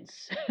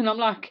kids, and I'm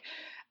like,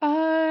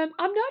 I'm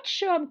not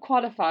sure I'm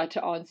qualified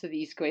to answer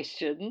these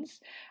questions.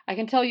 I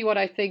can tell you what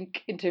I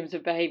think in terms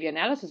of behavior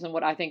analysis and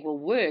what I think will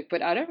work,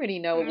 but I don't really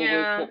know what will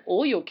work for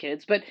all your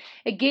kids. But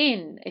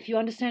again, if you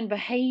understand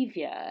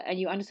behavior and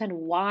you understand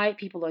why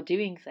people are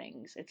doing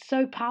things, it's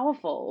so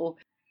powerful.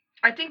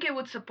 I think it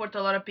would support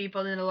a lot of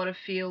people in a lot of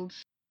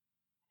fields.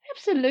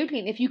 Absolutely.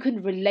 And if you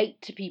can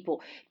relate to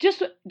people,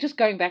 just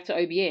going back to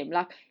OBM,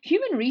 like,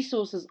 human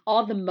resources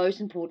are the most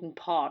important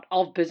part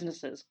of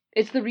businesses.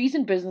 It's the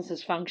reason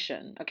businesses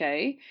function,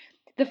 okay?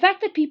 The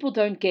fact that people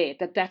don't get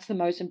that that's the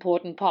most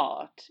important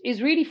part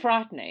is really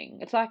frightening.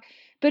 It's like,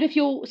 but if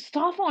your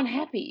staff aren't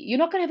happy, you're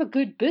not going to have a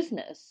good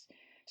business.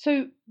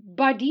 So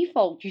by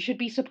default, you should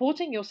be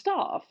supporting your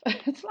staff.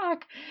 It's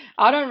like,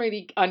 I don't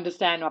really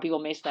understand why people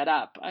mess that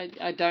up.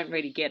 I don't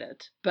really get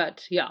it.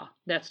 But yeah,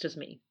 that's just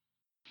me.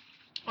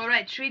 All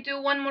right, should we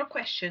do one more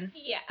question?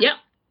 Yeah. Yeah.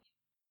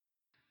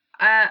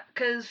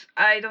 Because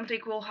I don't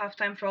think we'll have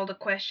time for all the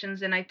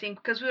questions, and I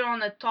think because we're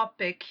on a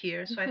topic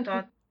here, so I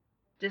thought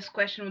this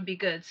question would be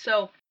good.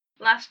 So,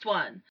 last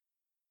one.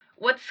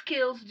 What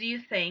skills do you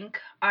think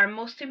are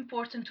most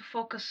important to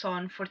focus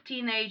on for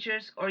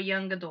teenagers or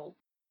young adults?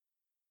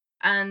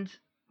 And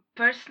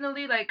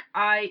personally, like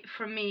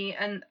for me,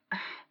 and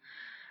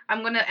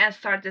I'm gonna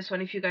start this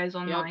one if you guys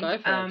don't Yeah, mind. go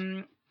for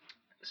it.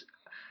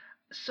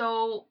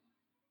 So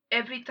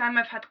every time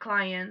I've had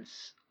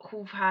clients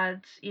who've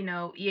had,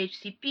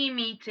 EHCP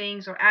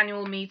meetings or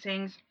annual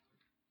meetings,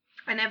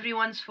 and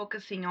everyone's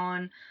focusing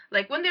on,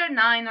 like when they're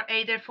 9 or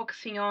 8, they're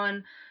focusing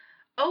on,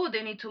 oh,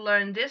 they need to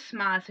learn this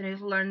math, they need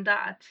to learn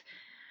that.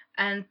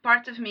 And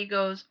part of me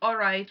goes, all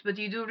right, but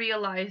you do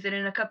realize that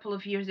in a couple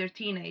of years they're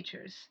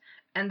teenagers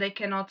and they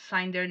cannot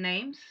sign their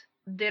names.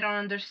 They don't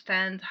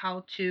understand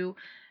how to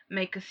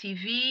make a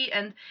CV,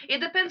 and it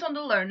depends on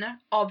the learner,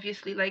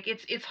 obviously. Like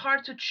it's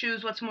hard to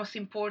choose what's most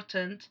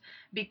important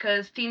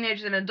because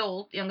teenagers and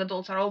young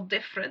adults are all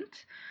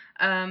different.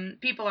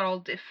 People are all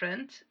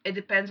different. It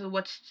depends on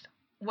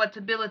what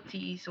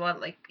abilities, what,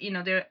 like,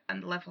 their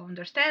and level of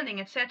understanding,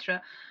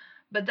 etc.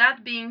 But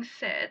that being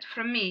said,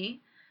 for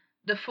me,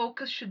 the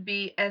focus should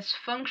be as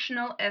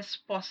functional as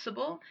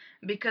possible,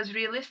 because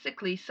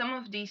realistically some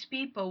of these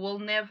people will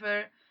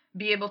never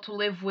be able to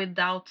live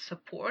without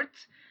support.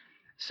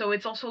 So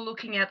it's also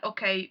looking at,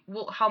 okay,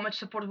 well, how much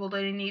support will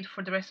they need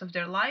for the rest of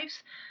their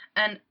lives,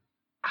 and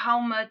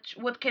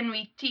what can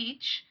we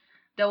teach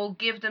that will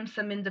give them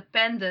some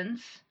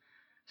independence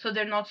so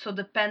they're not so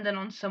dependent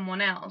on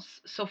someone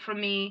else. So for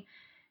me,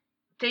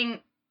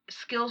 think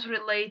skills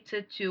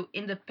related to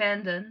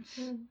independence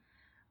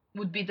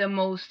would be the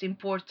most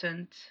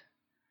important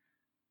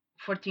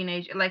for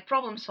teenage, like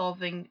problem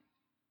solving,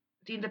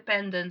 the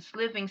independence,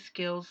 living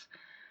skills.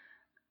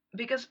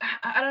 Because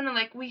I don't know,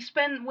 like we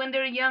spend when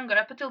they're younger,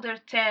 up until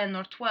they're 10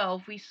 or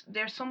 12,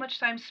 there's so much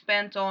time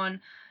spent on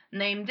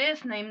name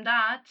this, name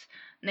that,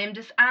 name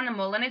this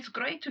animal, and it's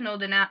great to know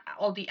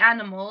all the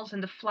animals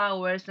and the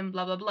flowers and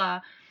blah blah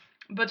blah.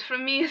 But for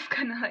me, it's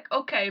kind of like,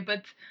 okay,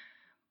 but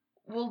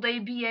will they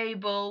be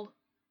able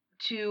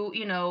to,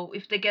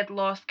 if they get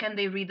lost, can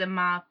they read a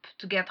map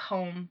to get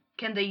home?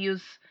 Can they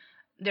use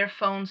their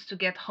phones to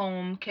get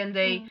home? Can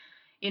they,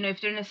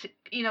 if they're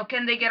in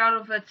can they get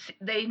out of a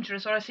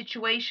dangerous or a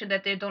situation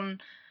that they don't,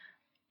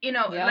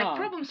 like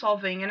problem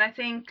solving? And I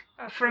think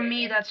for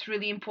me that's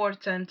really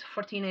important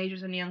for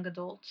teenagers and young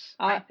adults.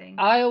 I think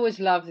I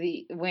always love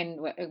when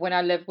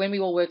we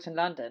all worked in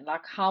London,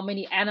 like how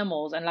many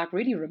animals, and like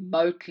really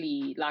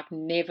remotely, like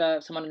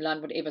never someone in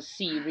London would ever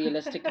see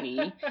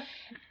realistically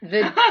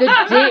the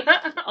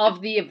depth of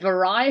the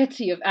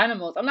variety of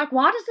animals. I'm like,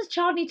 why does this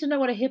child need to know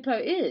what a hippo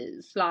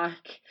is?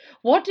 Like,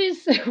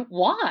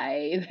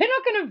 why? They're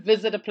not going to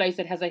visit a place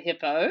that has a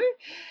hippo.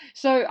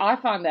 So I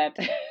find that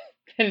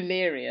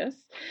hilarious.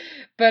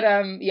 But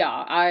yeah,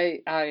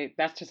 I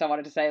that's just what I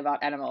wanted to say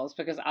about animals,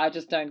 because I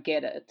just don't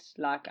get it.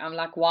 Like, I'm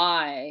like,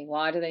 why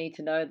do they need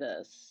to know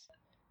this?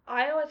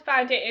 I always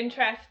found it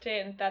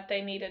interesting that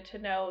they needed to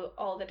know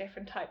all the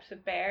different types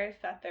of bears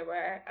that there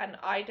were, and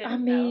I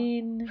didn't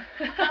know.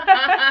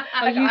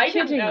 Are you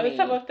kidding me?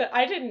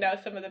 I didn't know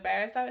some of the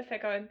bears. I was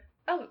like going,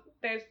 oh,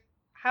 there's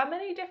how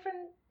many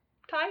different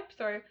types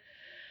or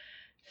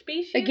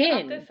species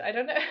Again, of this? I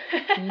don't know.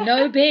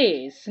 no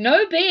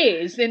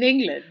bears in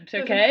England,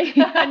 okay?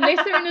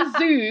 Unless they're in a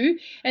zoo,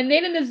 and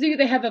then in the zoo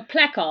they have a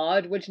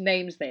placard which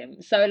names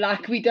them. So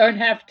like, we don't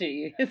have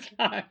to. It's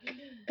like,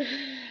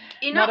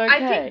 not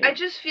okay. I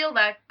just feel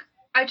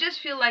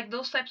like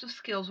those types of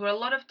skills were a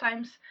lot of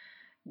times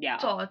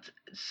taught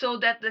so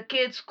that the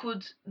kids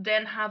could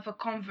then have a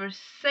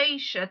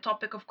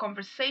topic of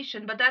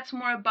conversation. But that's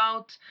more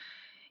about,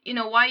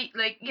 why,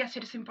 like, yes,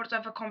 it is important to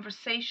have a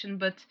conversation,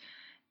 but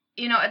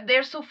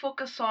they're so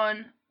focused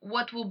on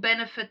what will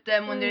benefit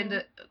them when they're in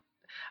the,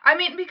 I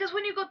mean, because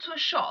when you go to a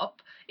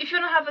shop, if you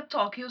don't have a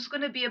talk, it's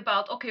going to be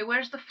about, okay,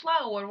 where's the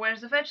flour,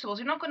 where's the vegetables?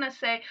 You're not going to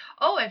say,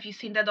 oh, have you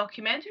seen that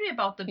documentary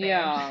about the bears?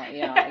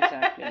 Yeah,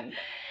 exactly.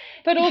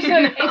 But also,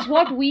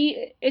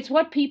 it's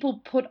what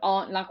people put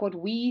on, like what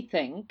we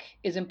think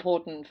is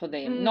important for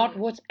them, not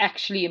what's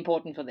actually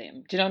important for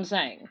them. Do you know what I'm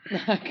saying?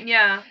 Like,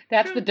 yeah,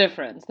 that's true. The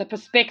difference. The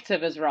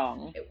perspective is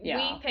wrong.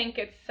 We think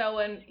it's so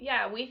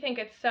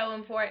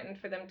important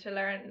for them to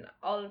learn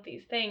all of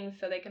these things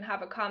so they can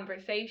have a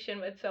conversation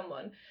with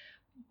someone,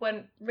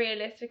 when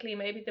realistically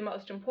maybe the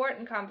most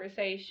important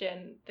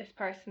conversation this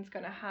person's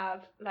going to have,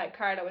 like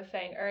Carla was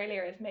saying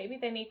earlier, is maybe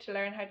they need to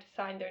learn how to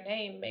sign their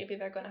name. Maybe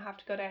they're going to have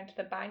to go down to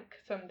the bank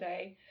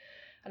someday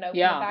and open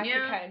a bank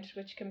account,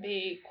 which can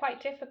be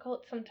quite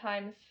difficult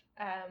sometimes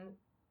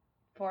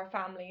for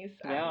families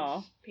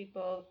and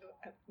people.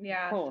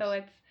 So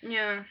it's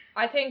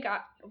I think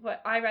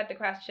I read the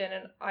question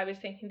and I was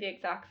thinking the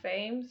exact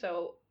same.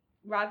 So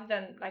rather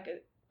than like a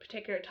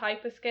particular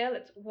type of skill,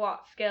 it's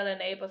what skill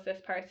enables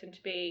this person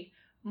to be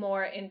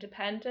more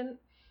independent.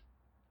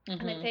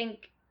 And I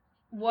think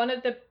one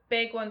of the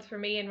big ones for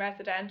me in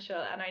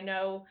residential, and I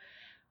know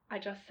I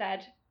just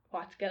said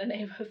what's going to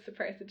enable the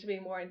person to be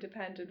more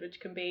independent, which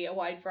can be a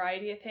wide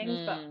variety of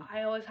things. But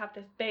I always have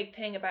this big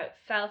thing about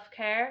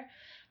self-care,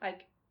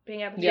 like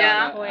being able to use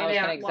the toilet, I was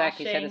gonna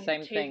exactly say the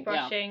same thing.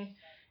 toothbrushing,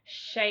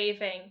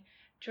 shaving,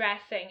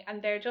 dressing,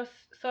 and they're just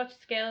such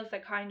skills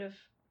that kind of,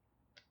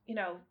 you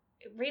know,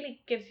 it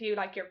really gives you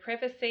like your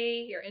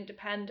privacy, your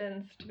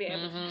independence to be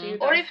able to do those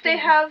or if things. they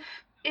have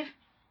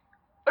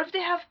or if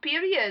they have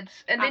periods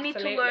and they need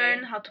to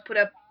learn how to put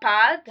a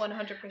pad,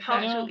 100%. how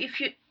to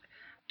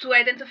to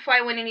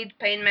identify when you need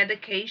pain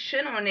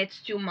medication or when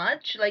it's too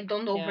much, like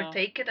don't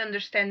overtake it,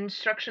 understand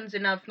instructions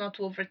enough not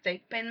to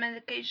overtake pain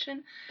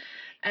medication,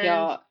 and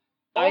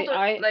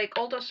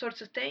all those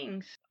sorts of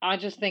things. I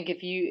just think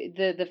if you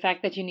the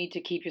fact that you need to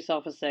keep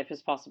yourself as safe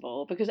as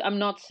possible, because I'm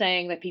not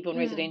saying that people in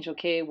residential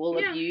care will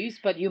abuse,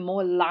 but you're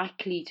more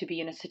likely to be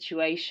in a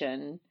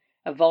situation,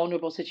 a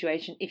vulnerable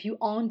situation, if you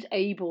aren't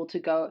able to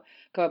go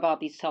about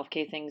these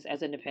self-care things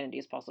as independently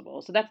as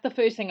possible. So that's the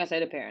first thing I say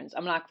to parents.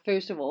 I'm like,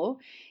 first of all,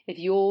 if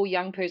your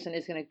young person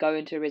is going to go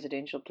into a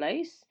residential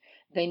place,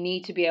 they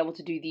need to be able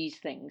to do these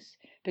things,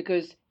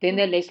 because then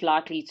they're less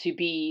likely to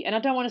be, and I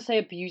don't want to say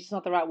abuse is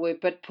not the right word,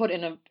 but put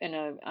in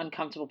a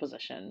uncomfortable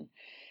position,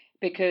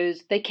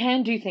 because they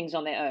can do things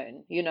on their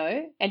own, you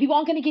know, and people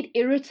aren't going to get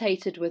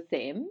irritated with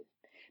them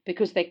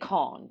because they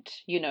can't,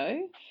 you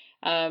know.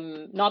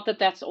 Not that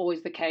that's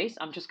always the case.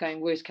 I'm just going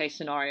worst case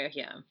scenario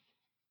here.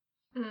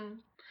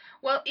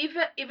 Well,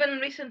 even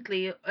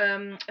recently,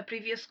 a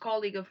previous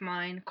colleague of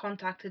mine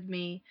contacted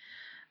me,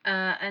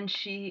 and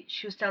she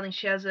was telling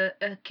she has a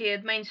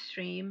kid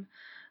mainstream,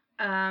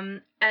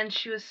 and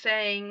she was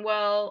saying,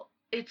 well,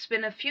 it's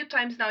been a few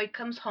times now he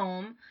comes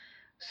home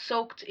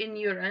soaked in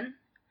urine,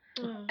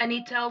 and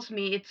he tells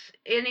me,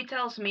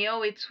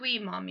 oh, it's wee,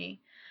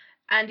 mommy.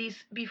 And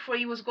he's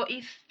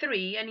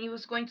 3 and he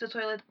was going to the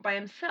toilet by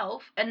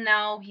himself, and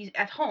now he's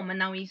at home and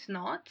now he's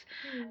not.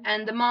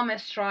 And the mom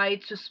has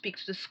tried to speak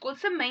to the school.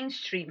 It's a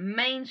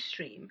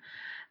mainstream,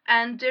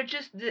 and they're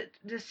just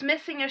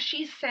dismissing her.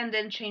 She's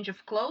sending change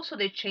of clothes, so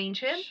they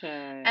change him.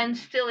 And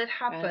still it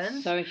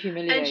happens. That's so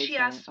humiliating. And she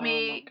asked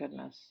me, oh my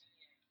goodness.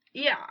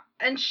 Yeah,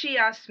 and she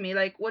asked me,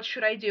 like, what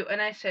should I do?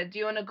 And I said, do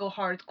you want to go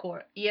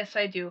hardcore? Yes,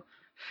 I do.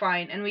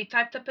 Fine. And we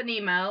typed up an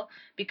email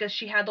because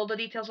she had all the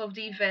details of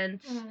the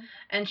events,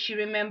 and she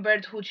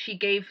remembered who she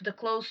gave the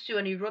clothes to,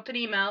 and we wrote an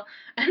email.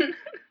 And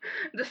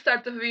the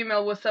start of the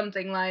email was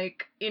something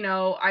like,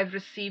 I've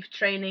received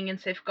training in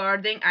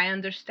safeguarding. I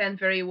understand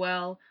very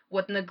well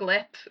what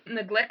neglect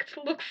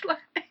looks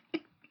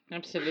like.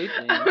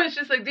 Absolutely. I was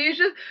just like,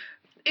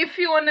 if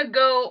you want to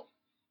go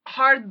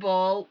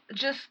hardball,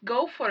 just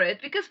go for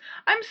it, because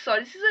I'm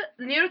sorry, this is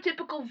a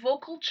neurotypical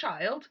vocal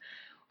child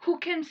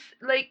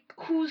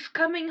who's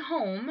coming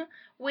home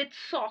with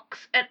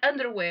socks and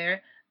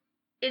underwear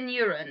in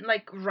urine,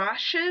 like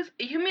rashes,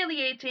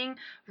 humiliating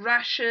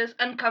rashes,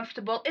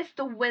 uncomfortable. It's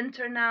the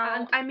winter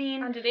now.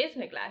 And it is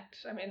neglect.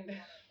 I mean,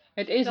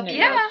 it is nothing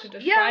neglect. else to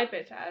describe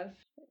it as.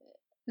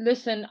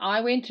 Listen,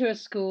 I went to a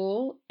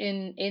school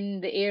in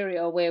the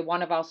area where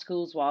one of our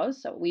schools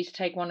was. So we used to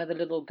take one of the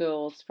little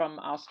girls from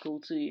our school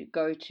to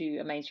go to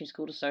a mainstream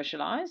school to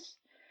socialize.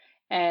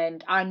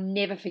 And I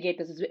never forget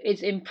this.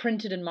 It's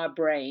imprinted in my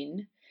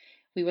brain.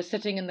 We were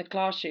sitting in the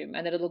classroom,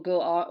 and one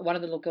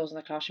of the little girls in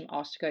the classroom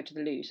asked to go to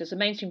the loo. So it's a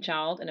mainstream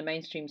child in a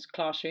mainstream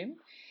classroom.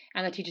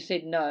 And the teacher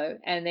said no.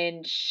 And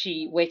then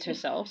she wet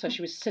herself. So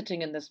she was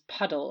sitting in this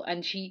puddle,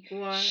 and she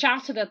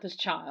shouted at this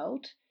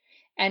child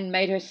and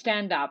made her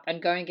stand up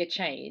and go and get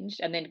changed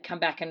and then come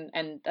back and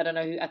I don't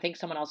know who, I think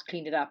someone else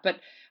cleaned it up. But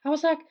I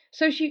was like,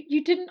 so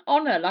you didn't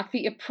honor like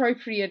the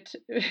appropriate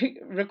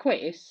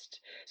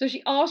request. So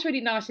she asked really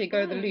nicely to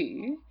go to the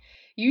loo.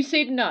 You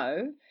said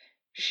no.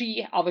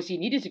 She obviously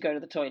needed to go to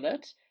the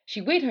toilet.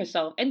 She wet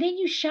herself, and then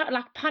you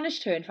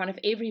punished her in front of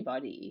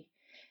everybody.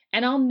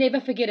 And I'll never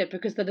forget it,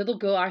 because the little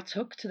girl I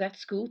took to that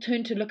school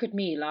turned to look at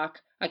me like,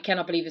 I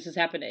cannot believe this is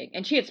happening.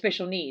 And she had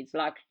special needs,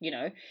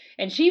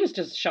 and she was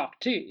just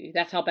shocked too.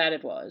 That's how bad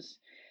it was.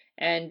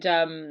 And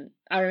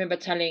I remember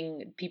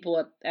telling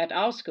people at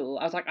our school,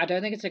 I was like, I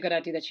don't think it's a good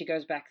idea that she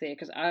goes back there,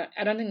 because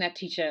I don't think that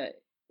teacher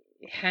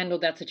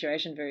handled that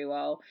situation very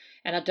well.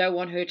 And I don't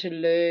want her to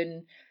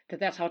learn that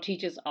that's how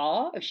teachers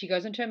are if she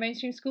goes into a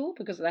mainstream school,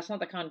 because that's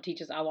not the kind of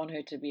teachers I want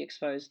her to be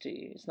exposed to.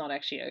 It's not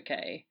actually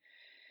okay.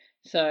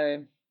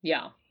 So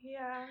yeah.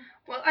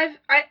 Well,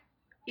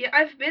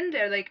 I've been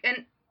there,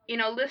 and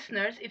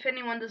listeners, if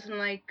anyone doesn't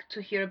like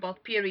to hear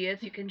about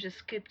periods, you can just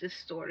skip this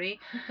story.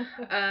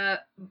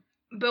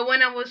 But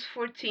when I was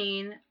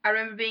 14, I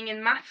remember being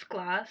in maths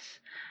class,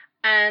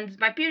 and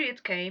my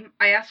period came.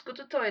 I asked to go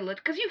to the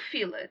toilet, because you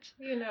feel it.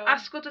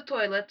 Asked to go to the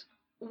toilet,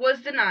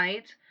 was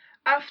denied.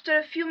 After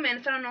a few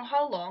minutes, I don't know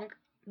how long,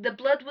 the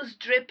blood was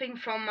dripping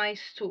from my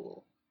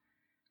stool,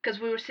 because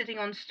we were sitting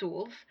on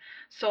stools.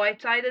 So I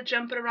tied a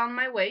jumper around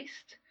my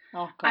waist.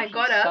 Oh gosh, I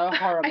got up. So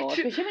horrible.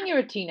 Especially when you're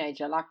a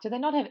teenager. Like, do they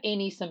not have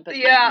any sympathy?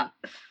 Yeah.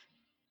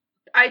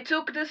 I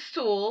took the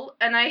stool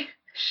and I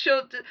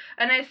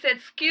and I said,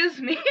 "Excuse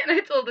me," and I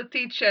told the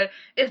teacher,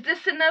 "Is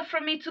this enough for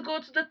me to go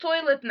to the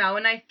toilet now?"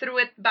 And I threw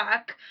it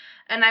back,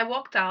 and I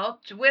walked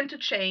out, went to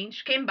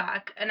change, came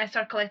back, and I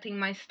started collecting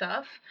my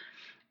stuff.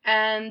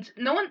 And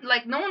no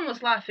one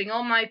was laughing.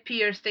 All my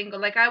peers think,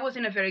 like, I was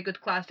in a very good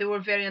class, they were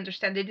very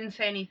understanding, they didn't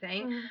say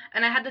anything.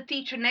 And I had the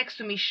teacher next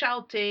to me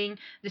shouting,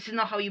 "This is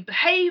not how you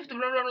behaved," blah,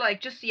 blah, blah,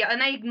 like, just, yeah.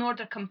 And I ignored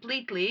her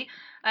completely.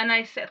 And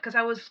I said, because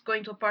I was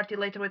going to a party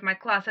later with my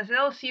class, I said,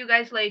 "I'll see you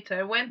guys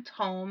later." Went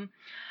home.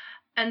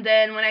 And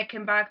then when I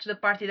came back to the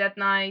party that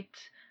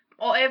night,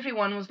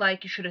 everyone was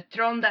like, "You should have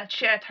thrown that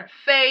chair at her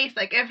face."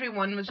 Like,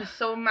 everyone was just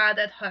so mad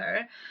at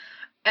her.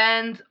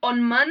 And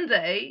on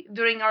Monday,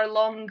 during our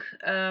long,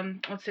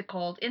 what's it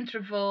called,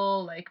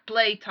 interval, like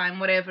playtime,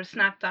 whatever,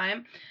 snack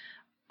time,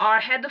 our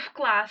head of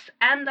class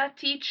and that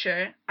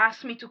teacher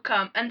asked me to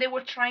come, and they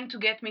were trying to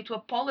get me to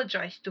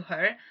apologize to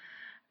her.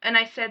 And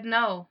I said,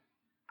 "No,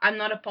 I'm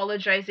not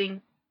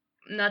apologizing.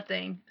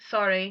 Nothing.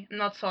 Sorry,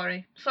 not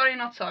sorry. Sorry,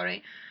 not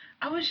sorry."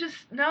 I was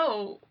just,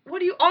 no,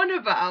 what are you on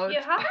about? You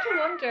have to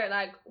wonder,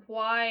 like,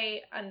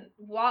 why and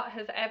what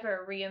has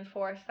ever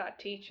reinforced that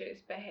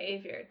teacher's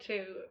behaviour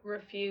to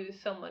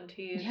refuse someone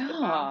to use the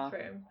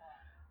bathroom.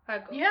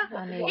 Like, yeah.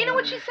 You know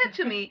what she said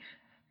to me?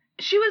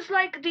 She was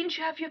like, "Didn't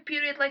you have your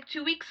period like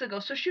 2 weeks ago?"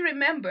 So she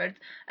remembered.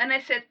 And I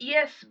said,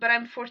 "Yes, but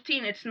I'm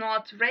 14. It's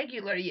not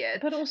regular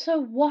yet." But also,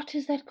 what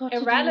has that got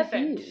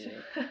irrelevant to do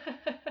with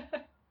you?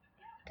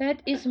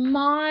 That is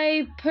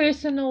my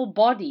personal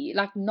body.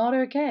 Like, not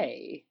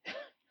okay.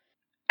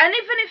 And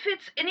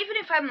even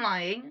if I'm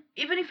lying,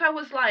 even if I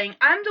was lying,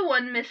 I'm the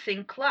one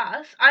missing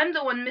class. I'm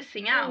the one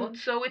missing out.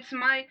 So it's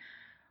my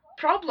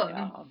problem.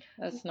 Yeah,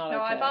 that's not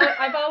no, okay.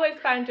 I've always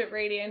found it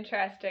really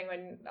interesting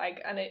when,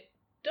 like, and it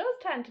does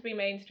tend to be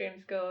mainstream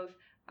schools,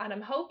 and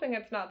I'm hoping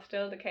it's not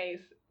still the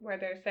case where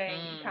they're saying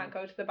you can't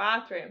go to the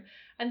bathroom.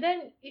 And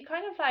then you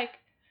kind of like,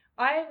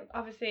 I'm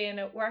obviously in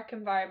a work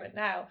environment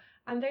now,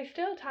 and there's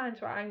still times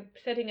where I'm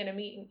sitting in a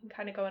meeting and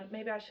kind of going,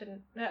 maybe I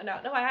shouldn't. No,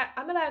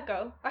 I'm allowed to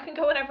go. I can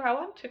go whenever I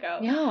want to go.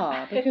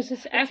 Yeah, because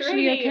it's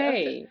actually really,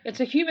 okay. It's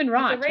a human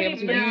right to be able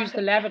to use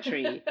the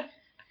lavatory.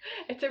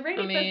 It's a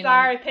really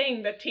bizarre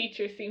thing that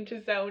teachers seem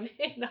to zone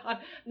in on.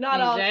 Not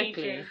all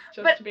teachers,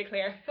 to be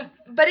clear.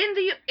 But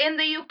in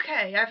the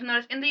UK, I've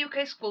noticed in the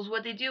UK schools,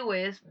 what they do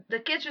is the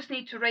kids just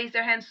need to raise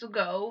their hands to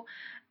go,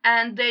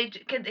 and they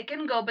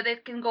can go, but they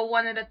can go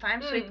one at a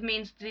time. So it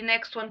means the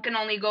next one can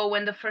only go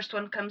when the first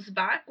one comes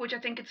back, which I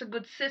think it's a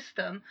good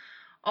system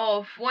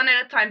of one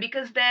at a time,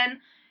 because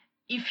then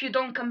if you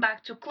don't come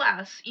back to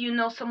class,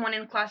 someone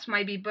in class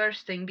might be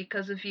bursting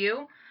because of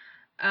you.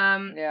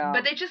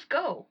 But they just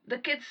go. The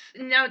kids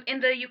now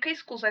in the UK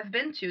schools I've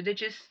been to, they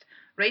just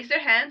raise their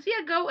hands,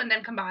 go, and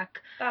then come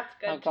back. That's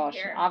good. Oh gosh,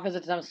 I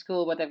visited some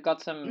school where they've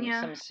got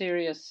some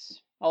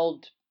serious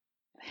old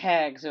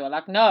hags who are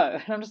like, no.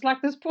 And I'm just like,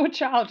 this poor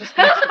child just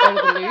needs to go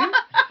to the loo.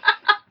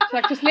 It's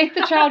like, just let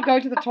the child go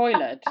to the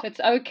toilet. It's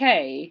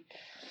okay.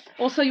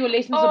 Also, your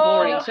lessons are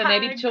boring, so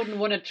maybe children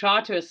want to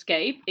try to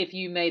escape if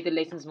you made the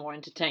lessons more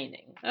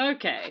entertaining.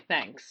 Okay,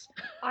 thanks.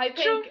 I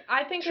think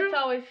it's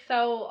always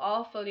so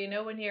awful,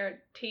 when you're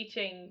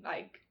teaching,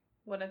 like,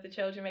 one of the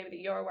children maybe that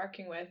you're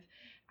working with,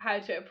 how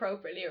to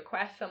appropriately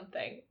request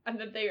something, and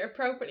that they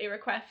appropriately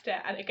request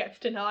it and it gets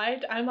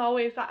denied. I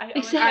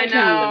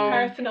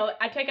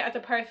take it as a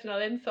personal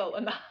insult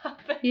when that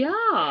happens.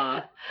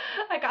 Yeah.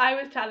 Like,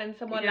 I was telling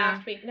someone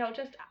last week, no,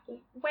 just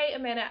wait a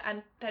minute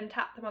and then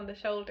tap them on the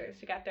shoulders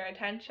to get their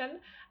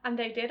attention. And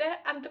they did it,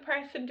 and the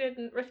person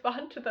didn't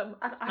respond to them.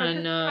 And I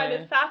just kind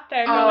of sat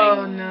there going,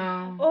 "Oh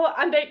no!" Oh,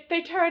 and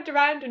they turned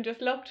around and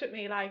just looked at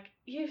me like,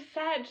 "You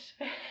said."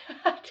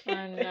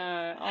 I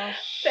know. Oh,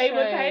 they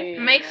would pay.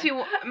 Makes you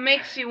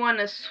want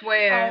to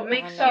swear.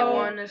 Makes you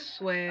want to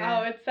swear.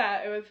 Oh,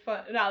 it was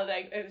fun. No,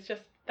 like, it was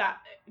just that.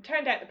 It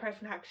turned out the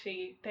person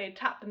actually, they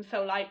tapped them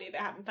so lightly they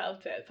hadn't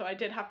felt it. So I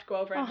did have to go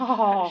over and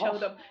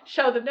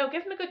show them. No,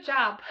 give them a good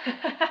jab.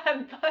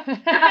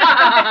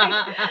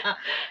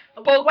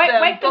 Poke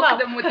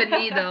them with the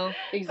needle.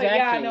 Exactly. But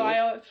yeah, no,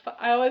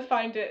 I always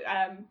find it,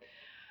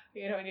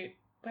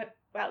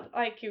 well,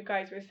 like you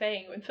guys were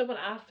saying, when someone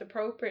asks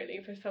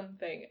appropriately for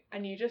something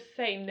and you just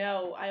say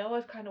no, I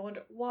always kind of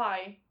wonder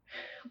why.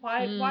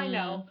 Why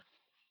no?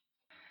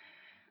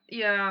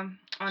 Yeah,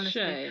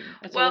 honestly. Shame.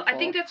 Well, awful. I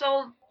think that's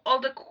all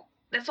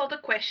the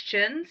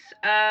questions.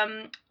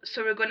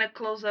 So we're gonna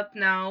close up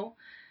now.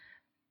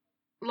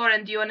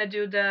 Lauren, do you wanna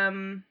do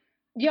the?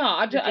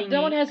 Yeah,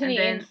 no one has any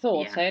end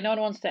thoughts. No one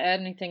wants to add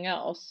anything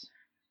else.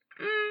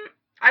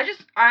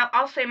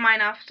 I'll say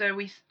mine after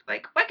we,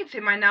 like, I could say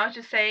mine now,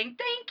 just saying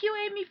thank you,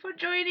 Amy, for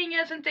joining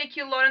us, and thank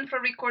you, Lauren, for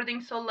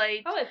recording so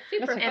late. Oh, it's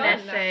super fun,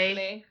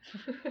 actually.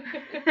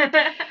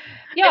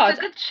 Yeah, it's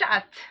a good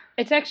chat.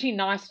 It's actually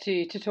nice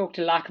to talk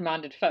to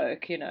like-minded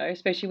folk,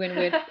 especially when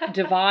we're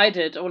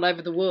divided all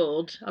over the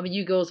world. I mean,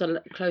 you girls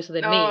are closer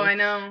than me. Oh, I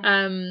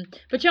know.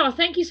 But yeah,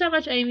 thank you so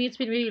much, Amy. It's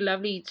been really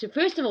lovely to,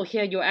 first of all,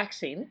 hear your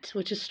accent,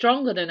 which is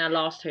stronger than I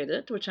last heard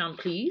it, which I'm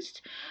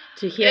pleased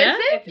to hear. Is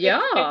it?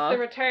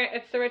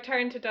 It's the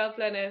return to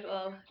Dublin.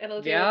 It'll do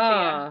it to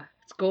you.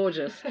 It's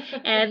gorgeous.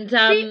 And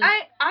See,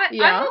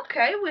 I'm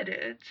okay with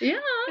it.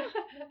 Yeah.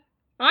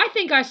 I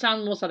think I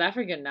sound more South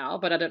African now,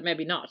 but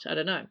maybe not. I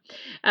don't know.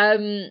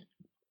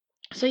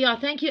 So yeah,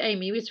 thank you,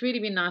 Amy. It's really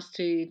been nice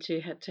to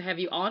have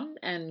you on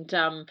and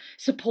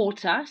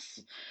support us.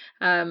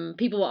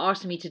 People were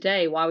asking me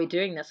today why we're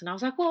doing this, and I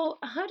was like, well,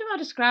 how do I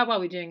describe why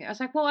we're doing it? I was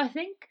like, well, I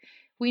think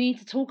we need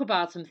to talk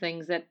about some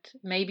things that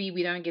maybe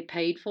we don't get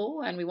paid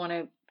for, and we want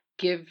to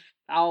give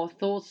our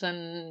thoughts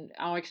and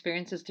our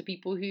experiences to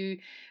people who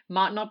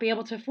might not be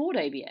able to afford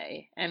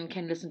ABA and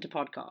can listen to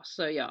podcasts.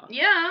 So yeah,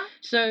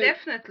 so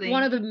definitely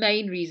one of the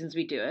main reasons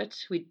we do it,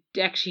 we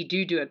actually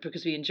do it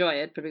because we enjoy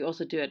it, but we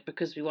also do it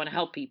because we want to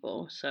help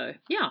people. So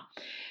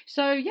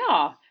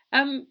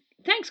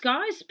thanks,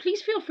 guys.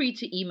 Please feel free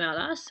to email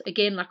us.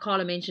 Again, like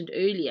Carla mentioned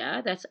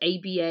earlier, that's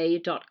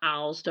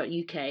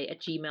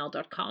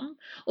aba.owls.uk@gmail.com.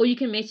 Or you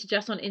can message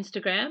us on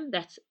Instagram.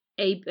 That's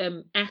at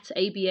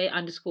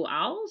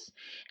 @ABA_owls.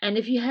 And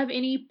if you have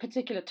any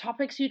particular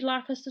topics you'd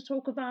like us to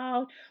talk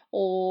about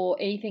or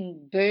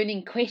anything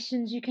burning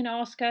questions you can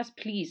ask us,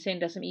 please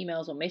send us some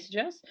emails or message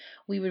us.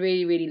 We would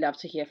really, really love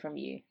to hear from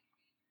you.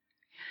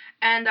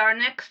 And our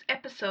next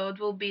episode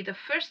will be the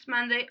first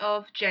Monday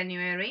of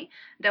January.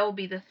 That will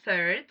be the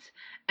 3rd.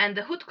 And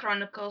the Hood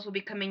Chronicles will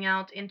be coming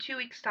out in 2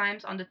 weeks' time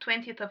on the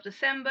 20th of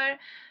December.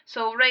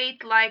 So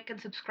rate, like,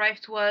 and subscribe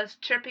to us,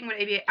 Chirping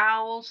with ABA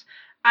Owls,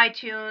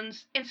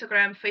 iTunes,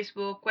 Instagram,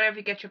 Facebook, wherever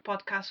you get your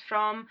podcast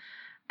from.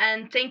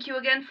 And thank you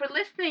again for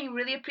listening.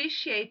 Really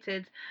appreciate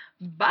it.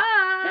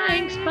 Bye.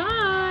 Thanks.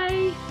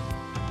 Bye.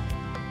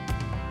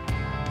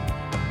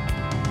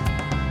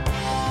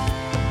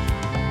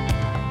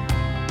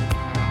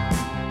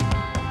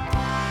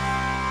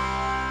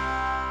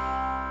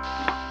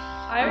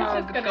 I was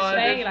just going to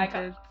say, like,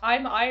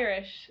 I'm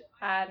Irish,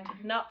 and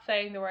not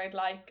saying the word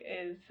like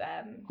is...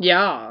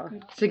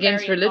 it's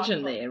against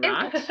religion there,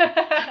 right?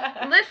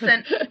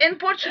 Listen, in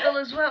Portugal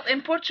as well.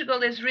 In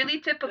Portugal, it's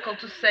really typical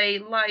to say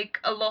like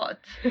a lot.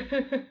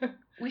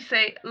 We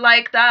say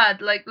like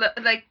that, like...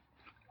 I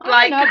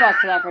don't know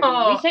about South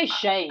Africans. We say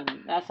shame.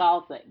 That's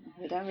our thing.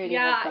 We don't really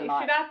have the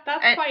like. Yeah, see,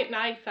 that's quite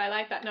nice. I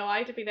like that. No, I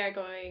had to be there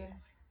going...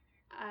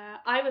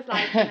 I was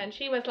like, and then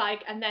she was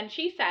like, and then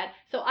she said,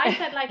 so I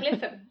said, like,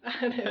 listen.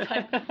 And it's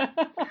like...